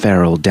thoughtless,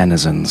 feral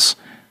denizens.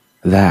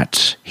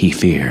 That he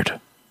feared.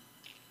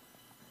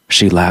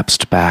 She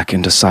lapsed back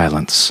into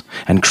silence,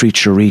 and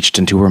Creature reached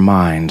into her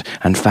mind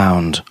and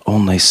found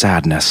only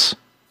sadness.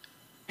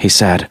 He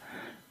said,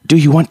 "Do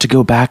you want to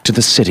go back to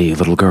the city,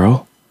 little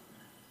girl?"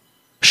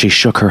 She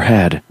shook her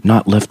head,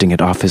 not lifting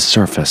it off his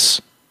surface.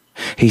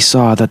 He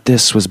saw that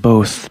this was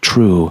both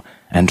true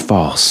and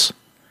false.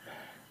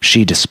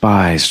 She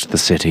despised the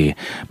city,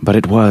 but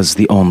it was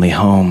the only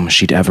home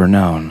she'd ever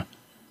known,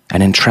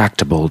 an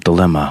intractable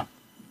dilemma.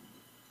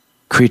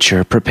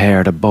 Creature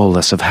prepared a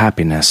bolus of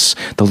happiness,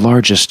 the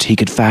largest he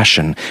could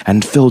fashion,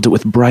 and filled it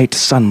with bright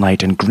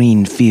sunlight and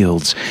green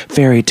fields,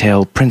 fairy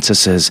tale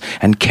princesses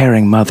and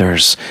caring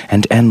mothers,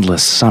 and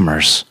endless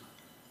summers.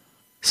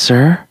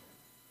 "Sir?"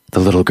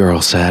 the little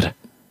girl said.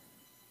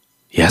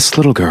 "Yes,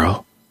 little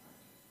girl."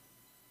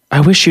 "I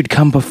wish you'd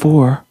come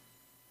before.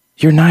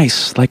 You're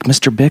nice, like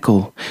Mr.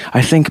 Bickle.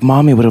 I think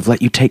Mommy would have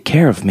let you take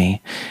care of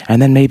me,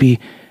 and then maybe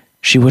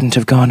she wouldn't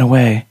have gone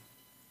away."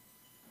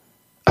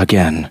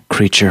 Again,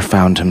 Creature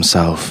found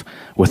himself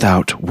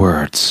without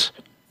words.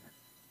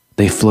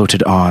 They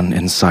floated on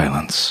in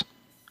silence.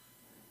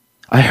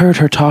 "I heard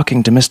her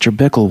talking to Mr.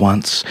 Bickle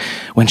once,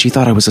 when she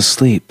thought I was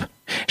asleep.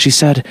 She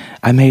said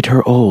I made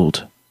her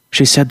old.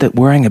 She said that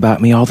worrying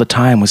about me all the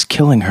time was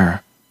killing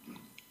her."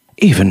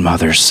 "Even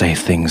mothers say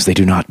things they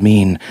do not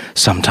mean,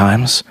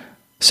 sometimes,"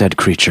 said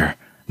Creature,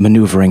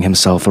 maneuvering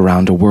himself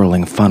around a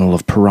whirling funnel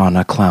of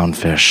piranha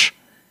clownfish.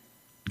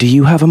 "Do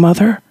you have a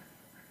mother?"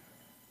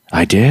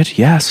 I did,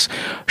 yes.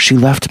 She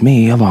left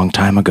me a long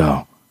time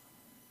ago.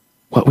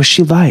 What was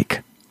she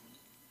like?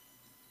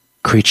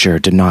 Creature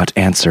did not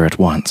answer at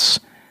once.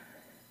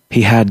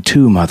 He had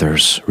two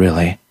mothers,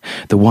 really.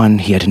 The one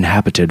he had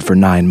inhabited for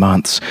 9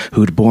 months,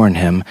 who'd borne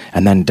him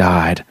and then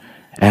died,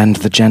 and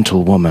the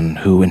gentle woman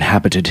who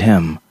inhabited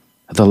him,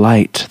 the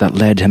light that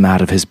led him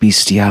out of his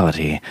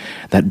bestiality,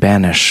 that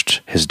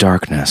banished his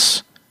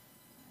darkness.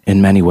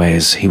 In many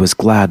ways, he was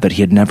glad that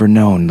he had never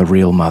known the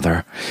real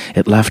mother.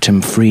 It left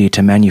him free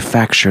to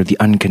manufacture the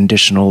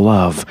unconditional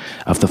love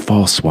of the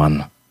false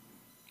one.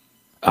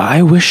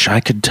 I wish I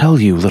could tell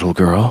you, little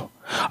girl.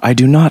 I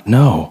do not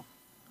know.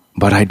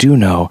 But I do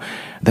know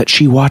that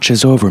she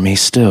watches over me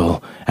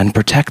still and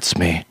protects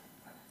me.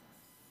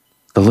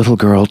 The little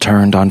girl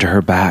turned onto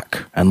her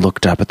back and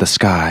looked up at the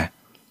sky.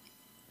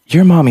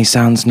 Your mommy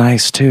sounds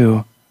nice,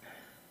 too.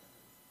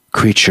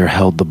 Creature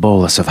held the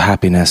bolus of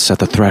happiness at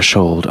the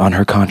threshold on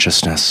her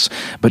consciousness,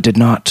 but did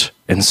not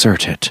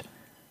insert it.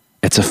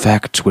 Its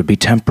effect would be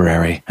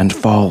temporary and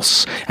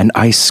false, an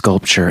ice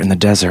sculpture in the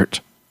desert.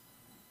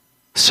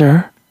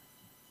 Sir?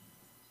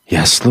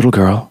 Yes, little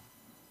girl.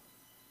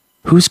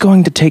 Who's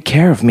going to take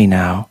care of me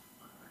now?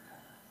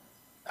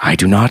 I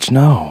do not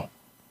know.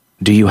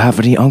 Do you have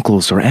any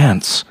uncles or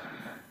aunts?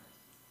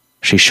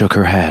 She shook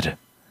her head.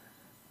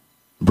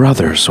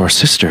 Brothers or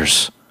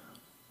sisters?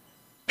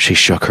 She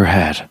shook her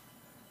head.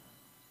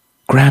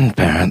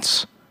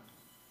 Grandparents?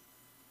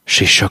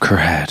 She shook her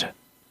head.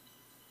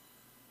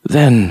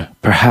 Then,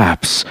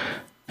 perhaps,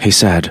 he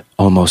said,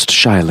 almost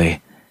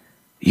shyly,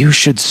 you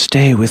should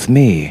stay with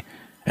me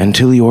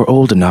until you are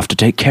old enough to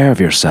take care of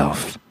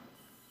yourself.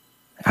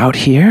 Out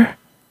here?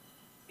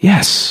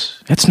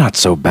 Yes, it's not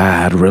so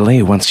bad,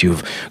 really, once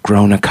you've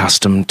grown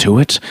accustomed to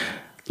it.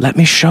 Let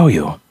me show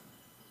you.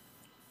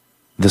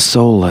 The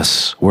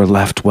soulless were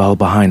left well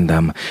behind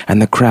them, and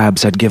the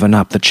crabs had given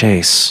up the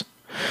chase.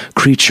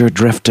 Creature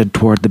drifted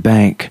toward the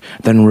bank,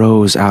 then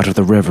rose out of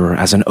the river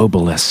as an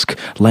obelisk,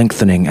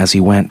 lengthening as he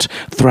went,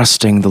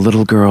 thrusting the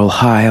little girl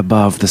high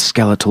above the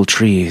skeletal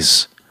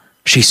trees.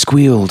 She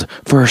squealed,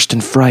 first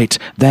in fright,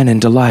 then in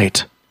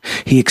delight.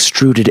 He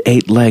extruded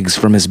 8 legs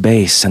from his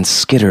base and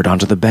skittered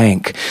onto the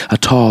bank, a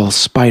tall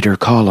spider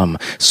column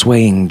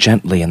swaying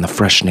gently in the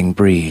freshening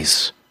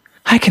breeze.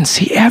 I can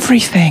see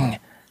everything,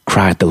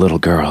 cried the little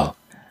girl.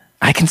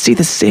 I can see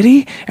the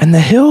city and the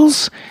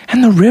hills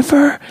and the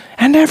river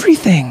and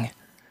everything.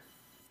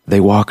 They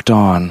walked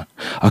on.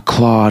 A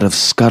clod of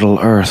scuttle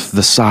earth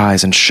the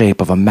size and shape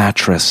of a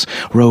mattress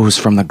rose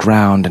from the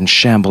ground and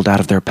shambled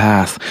out of their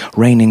path,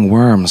 raining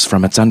worms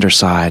from its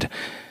underside.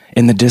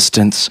 In the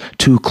distance,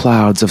 2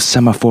 clouds of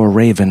semaphore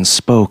ravens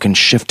spoke in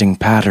shifting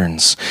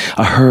patterns.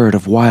 A herd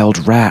of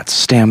wild rats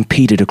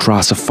stampeded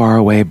across a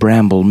faraway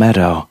bramble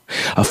meadow.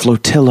 A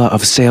flotilla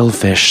of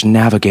sailfish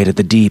navigated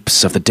the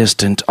deeps of the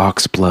distant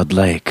Oxblood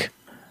Lake.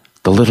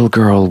 The little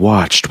girl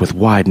watched with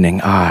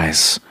widening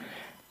eyes.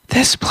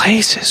 This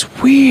place is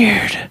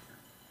weird.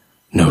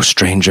 No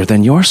stranger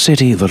than your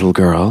city, little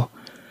girl.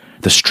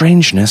 The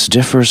strangeness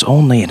differs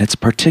only in its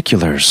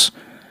particulars.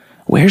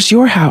 Where's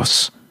your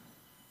house?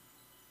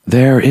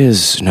 There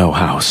is no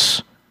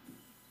house.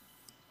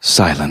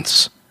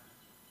 Silence.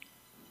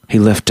 He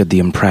lifted the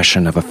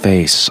impression of a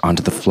face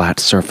onto the flat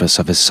surface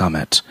of his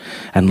summit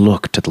and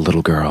looked at the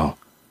little girl.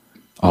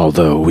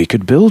 Although we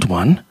could build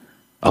one.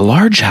 A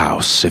large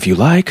house, if you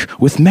like,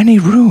 with many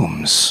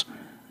rooms.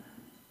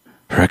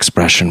 Her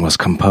expression was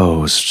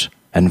composed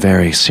and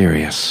very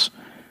serious.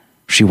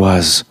 She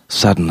was,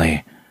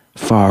 suddenly,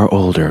 far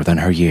older than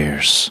her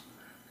years.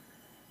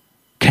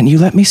 Can you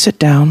let me sit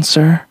down,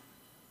 sir?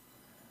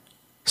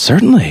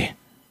 Certainly.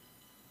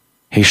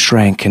 He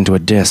shrank into a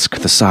disk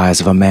the size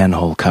of a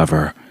manhole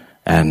cover,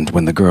 and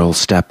when the girl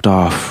stepped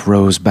off,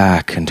 rose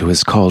back into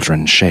his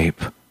cauldron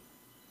shape.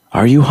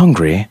 Are you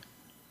hungry?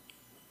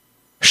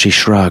 She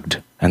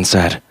shrugged and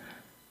said,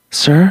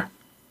 Sir?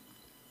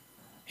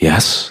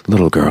 Yes,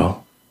 little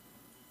girl.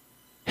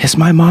 Is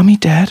my mommy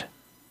dead?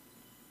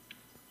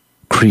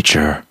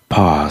 Creature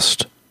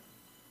paused.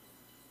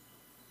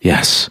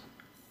 Yes,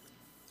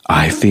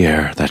 I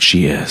fear that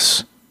she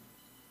is.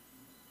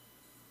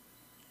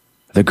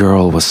 The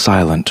girl was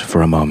silent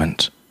for a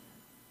moment,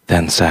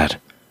 then said,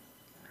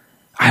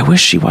 I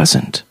wish she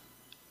wasn't.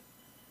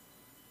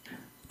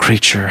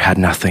 Creature had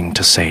nothing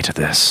to say to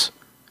this.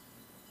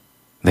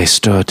 They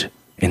stood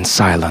in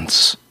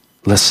silence,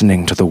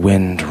 listening to the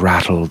wind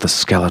rattle the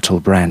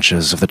skeletal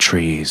branches of the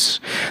trees,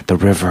 the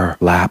river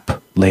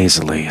lap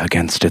lazily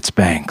against its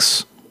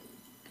banks.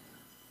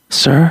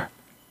 Sir?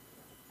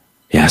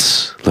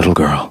 Yes, little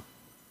girl.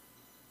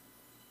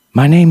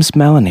 My name's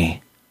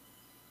Melanie.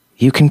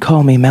 You can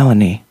call me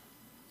Melanie.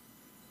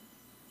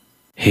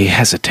 He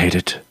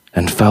hesitated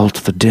and felt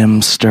the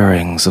dim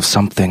stirrings of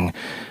something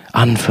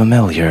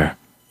unfamiliar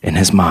in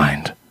his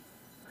mind.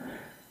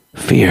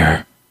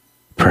 Fear,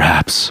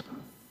 perhaps,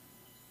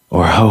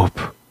 or hope,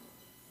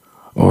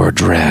 or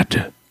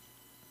dread,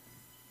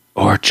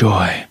 or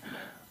joy,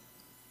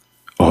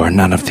 or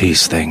none of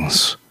these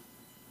things,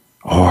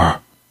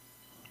 or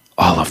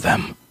all of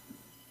them.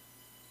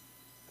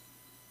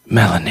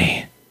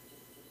 "Melanie,"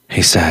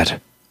 he said,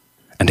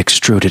 and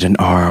extruded an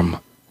arm,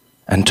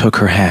 and took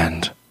her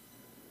hand.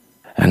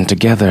 And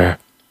together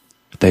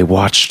they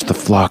watched the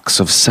flocks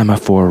of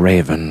semaphore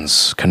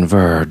ravens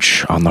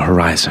converge on the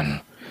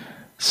horizon,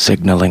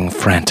 signaling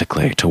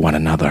frantically to one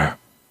another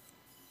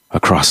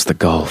across the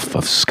gulf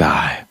of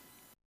sky.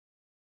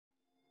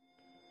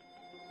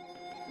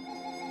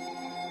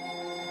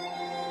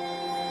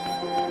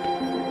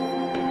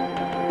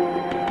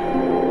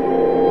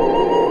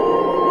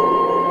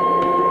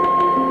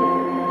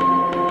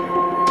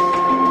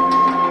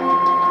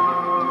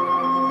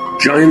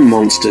 Giant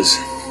monsters.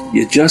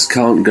 You just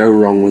can't go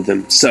wrong with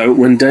them. So,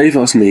 when Dave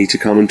asked me to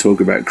come and talk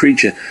about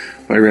Creature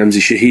by Ramzi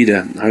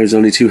Shahida, I was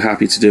only too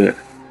happy to do it.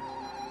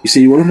 You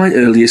see, one of my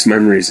earliest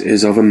memories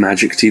is of a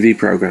magic TV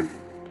program.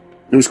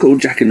 It was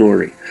called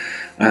Jackanory,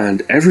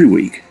 and every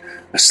week,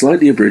 a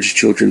slightly abridged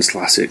children's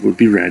classic would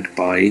be read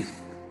by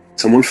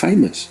someone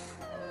famous.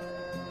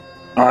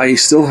 I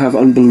still have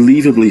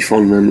unbelievably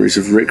fond memories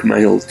of Rick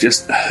Mayall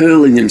just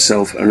hurling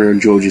himself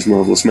around George's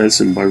Marvellous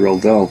Medicine by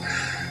Roald Dahl,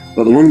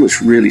 but the one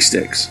which really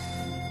sticks,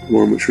 the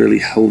one which really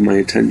held my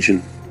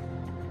attention,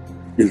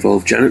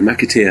 involved Janet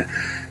McAteer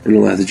in a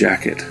leather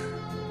jacket,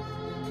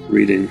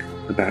 reading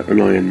about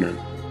an Iron Man.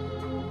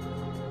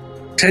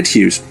 Ted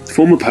Hughes,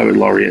 former poet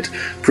laureate,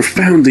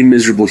 profoundly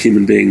miserable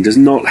human being, does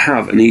not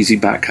have an easy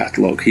back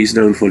catalogue. He's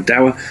known for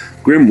dour,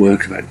 grim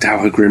work about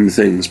dour, grim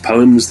things,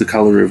 poems the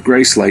colour of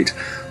grey slate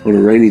on a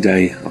rainy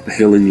day up a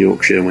hill in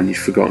Yorkshire when you've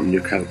forgotten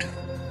your coat.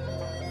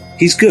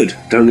 He's good,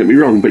 don't get me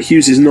wrong, but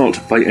Hughes is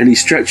not, by any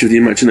stretch of the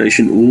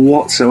imagination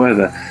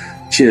whatsoever,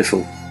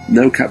 cheerful.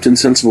 No Captain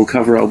Sensible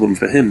cover album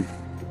for him.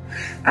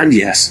 And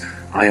yes,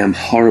 I am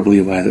horribly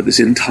aware that this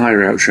entire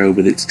outro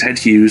with its Ted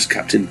Hughes,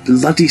 Captain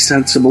Bloody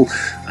Sensible,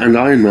 and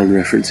Iron Man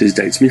references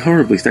dates me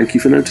horribly, thank you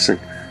for noticing.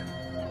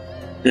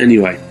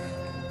 Anyway,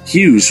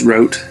 Hughes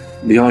wrote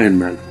The Iron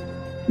Man,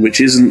 which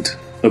isn't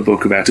a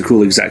book about a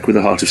cool exec with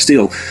a heart of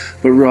steel,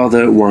 but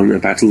rather one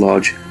about a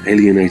large,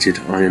 alienated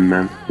Iron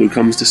Man who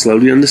comes to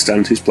slowly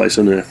understand his place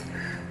on Earth,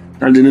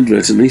 and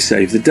inadvertently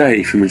save the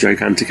day from a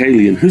gigantic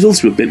alien who's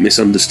also a bit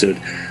misunderstood,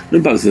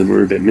 and both of them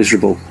are a bit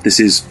miserable.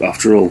 This is,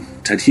 after all,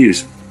 Ted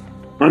Hughes.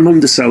 I'm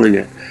underselling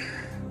it,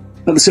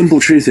 but the simple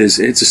truth is,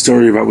 it's a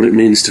story about what it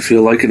means to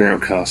feel like an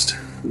outcast,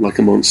 like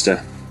a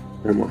monster,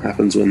 and what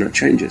happens when that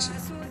changes.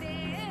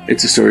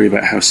 It's a story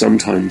about how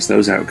sometimes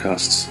those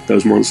outcasts,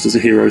 those monsters are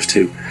heroes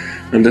too,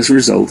 and as a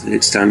result,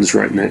 it stands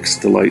right next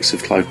to the likes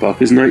of Clive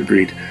Barker's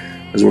Nightbreed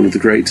as one of the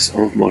greats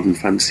of modern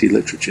fantasy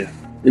literature.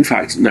 In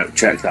fact, no,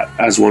 check that,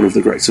 as one of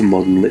the greats of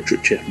modern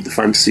literature. The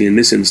fantasy in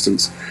this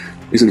instance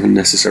is an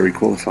unnecessary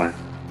qualifier.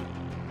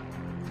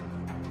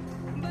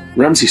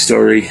 Ramsey's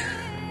story,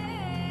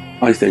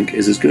 I think,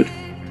 is as good.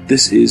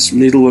 This is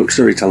needlework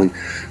storytelling,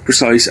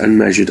 precise and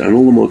measured, and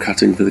all the more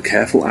cutting for the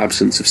careful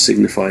absence of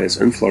signifiers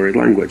and florid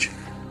language.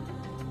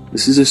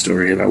 This is a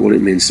story about what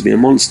it means to be a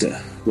monster,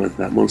 whether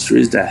that monster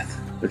is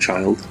death, a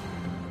child,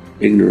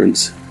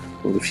 ignorance,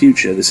 or the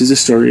future. This is a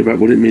story about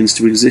what it means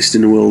to exist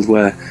in a world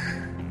where,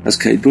 as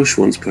Kate Bush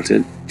once put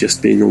it,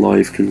 just being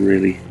alive can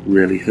really,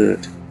 really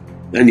hurt.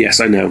 And yes,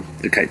 I know,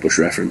 the Kate Bush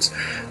reference.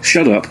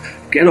 Shut up,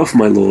 get off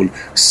my lawn.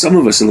 Some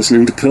of us are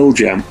listening to Pearl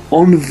Jam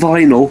on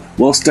vinyl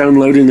whilst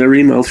downloading their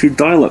email through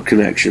dial-up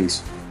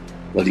connections.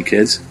 Bloody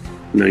kids,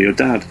 know your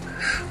dad.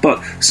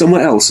 But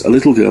somewhere else, a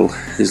little girl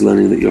is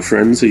learning that your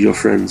friends are your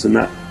friends and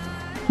that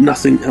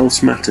nothing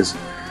else matters.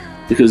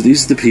 Because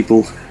these are the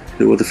people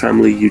who are the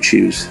family you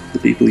choose, the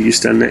people you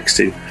stand next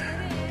to.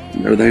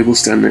 No, they will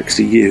stand next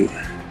to you.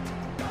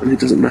 And it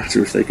doesn't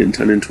matter if they can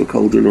turn into a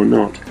cauldron or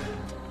not.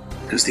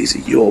 Because these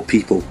are your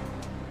people.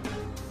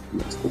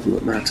 And that's all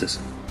that matters.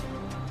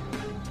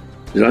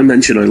 Did I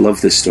mention I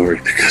love this story?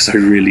 Because I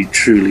really,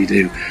 truly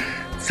do.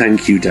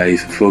 Thank you,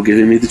 Dave, for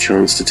giving me the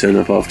chance to turn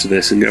up after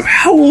this and go,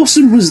 how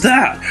awesome was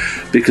that?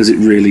 Because it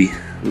really,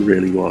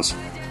 really was.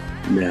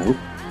 Now,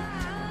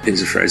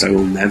 here's a phrase I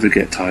will never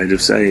get tired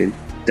of saying.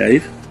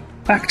 Dave,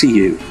 back to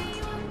you.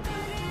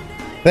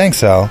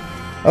 Thanks, Al.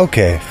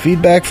 Okay,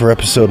 feedback for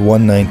episode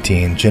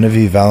 119,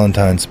 Genevieve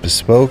Valentine's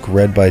Bespoke,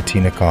 read by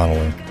Tina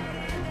Connolly.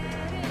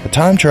 A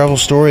time travel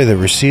story that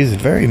received a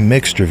very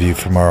mixed review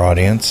from our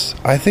audience.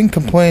 I think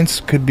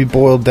complaints could be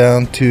boiled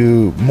down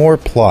to more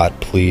plot,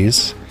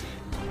 please.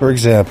 For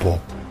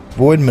example,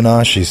 Void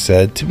Minashi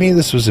said, "To me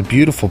this was a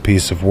beautiful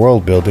piece of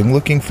world building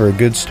looking for a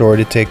good story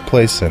to take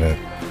place in it.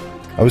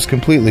 I was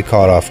completely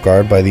caught off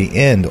guard by the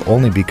end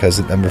only because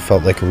it never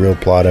felt like a real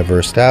plot ever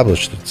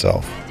established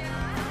itself.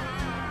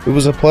 It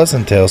was a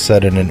pleasant tale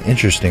set in an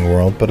interesting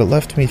world, but it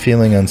left me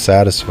feeling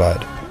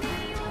unsatisfied."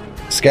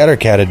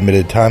 Scattercat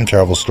admitted time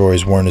travel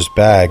stories weren't his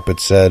bag, but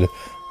said,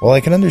 "While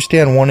I can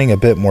understand wanting a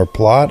bit more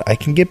plot, I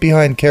can get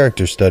behind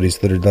character studies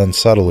that are done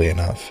subtly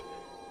enough.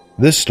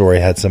 This story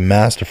had some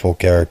masterful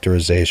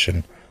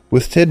characterization,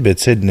 with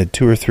tidbits hidden at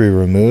 2 or 3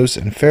 removes,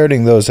 and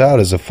ferreting those out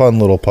is a fun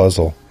little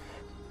puzzle.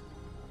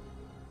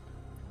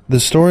 The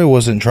story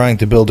wasn't trying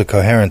to build a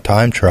coherent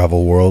time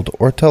travel world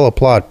or tell a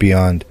plot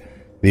beyond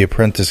the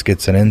apprentice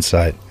gets an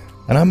insight,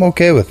 and I'm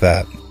okay with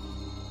that.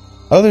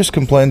 Others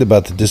complained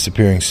about the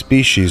disappearing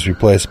species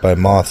replaced by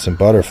moths and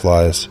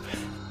butterflies.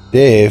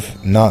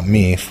 Dave, not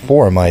me,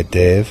 Foramite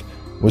Dave,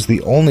 was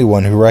the only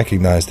one who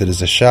recognized it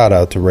as a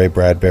shout-out to Ray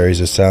Bradbury's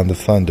A Sound of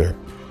Thunder.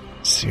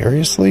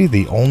 Seriously?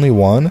 The only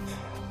one?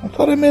 I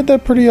thought I made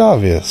that pretty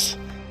obvious.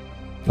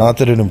 Not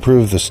that it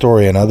improved the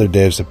story in other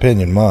Dave's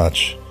opinion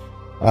much.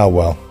 Ah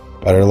well,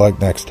 better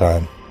luck next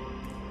time.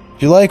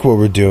 If you like what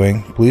we're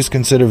doing, please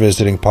consider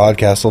visiting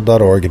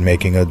PodCastle.org and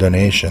making a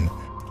donation.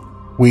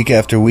 Week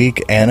after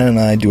week, Anna and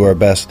I do our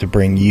best to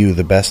bring you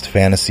the best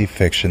fantasy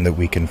fiction that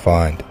we can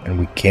find, and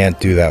we can't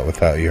do that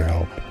without your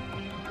help.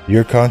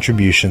 Your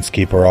contributions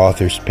keep our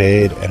authors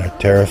paid and our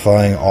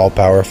terrifying,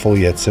 all-powerful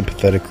yet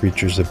sympathetic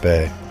creatures at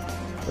bay.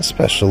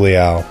 Especially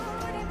Al.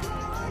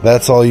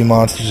 That's all you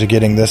monsters are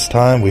getting this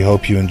time. We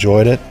hope you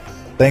enjoyed it.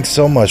 Thanks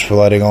so much for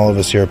letting all of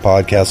us here at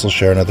PodCastle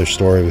share another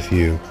story with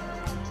you.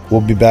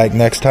 We'll be back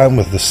next time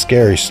with the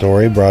scary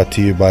story brought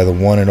to you by the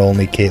one and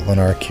only Caitlin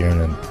R.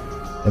 Kiernan.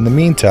 In the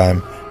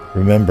meantime,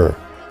 remember,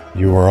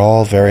 you are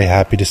all very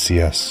happy to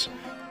see us.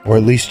 Or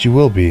at least you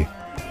will be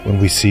when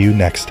we see you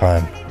next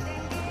time.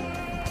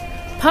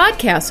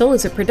 PodCastle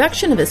is a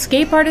production of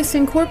Escape Artists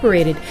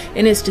Incorporated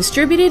and is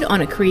distributed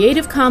on a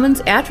Creative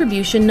Commons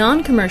Attribution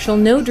Non-Commercial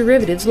No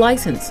Derivatives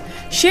license.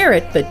 Share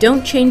it, but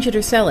don't change it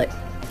or sell it.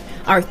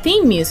 Our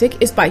theme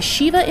music is by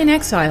Shiva in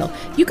Exile.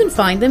 You can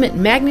find them at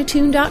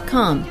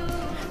magnatune.com.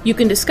 You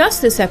can discuss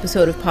this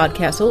episode of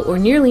PodCastle or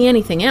nearly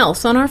anything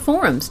else on our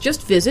forums.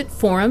 Just visit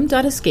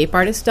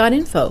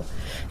forum.escapeartist.info.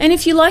 And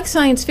if you like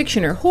science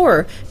fiction or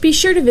horror, be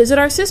sure to visit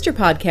our sister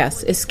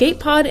podcasts, Escape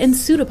Pod and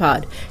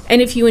Pseudopod.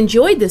 And if you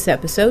enjoyed this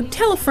episode,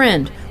 tell a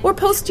friend, or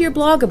post to your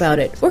blog about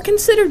it, or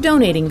consider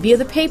donating via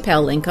the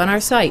PayPal link on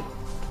our site.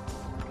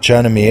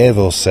 China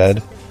Mieville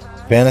said,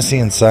 "Fantasy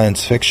and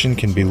science fiction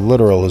can be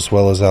literal as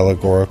well as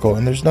allegorical,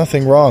 and there's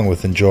nothing wrong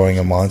with enjoying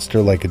a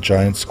monster like a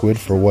giant squid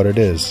for what it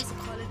is,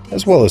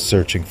 as well as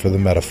searching for the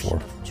metaphor."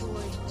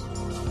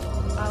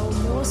 Our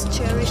most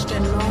cherished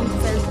and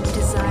long-felt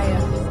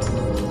desire.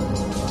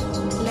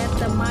 Let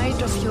the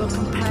might of your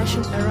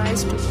compassion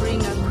arise to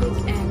bring a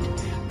quick end.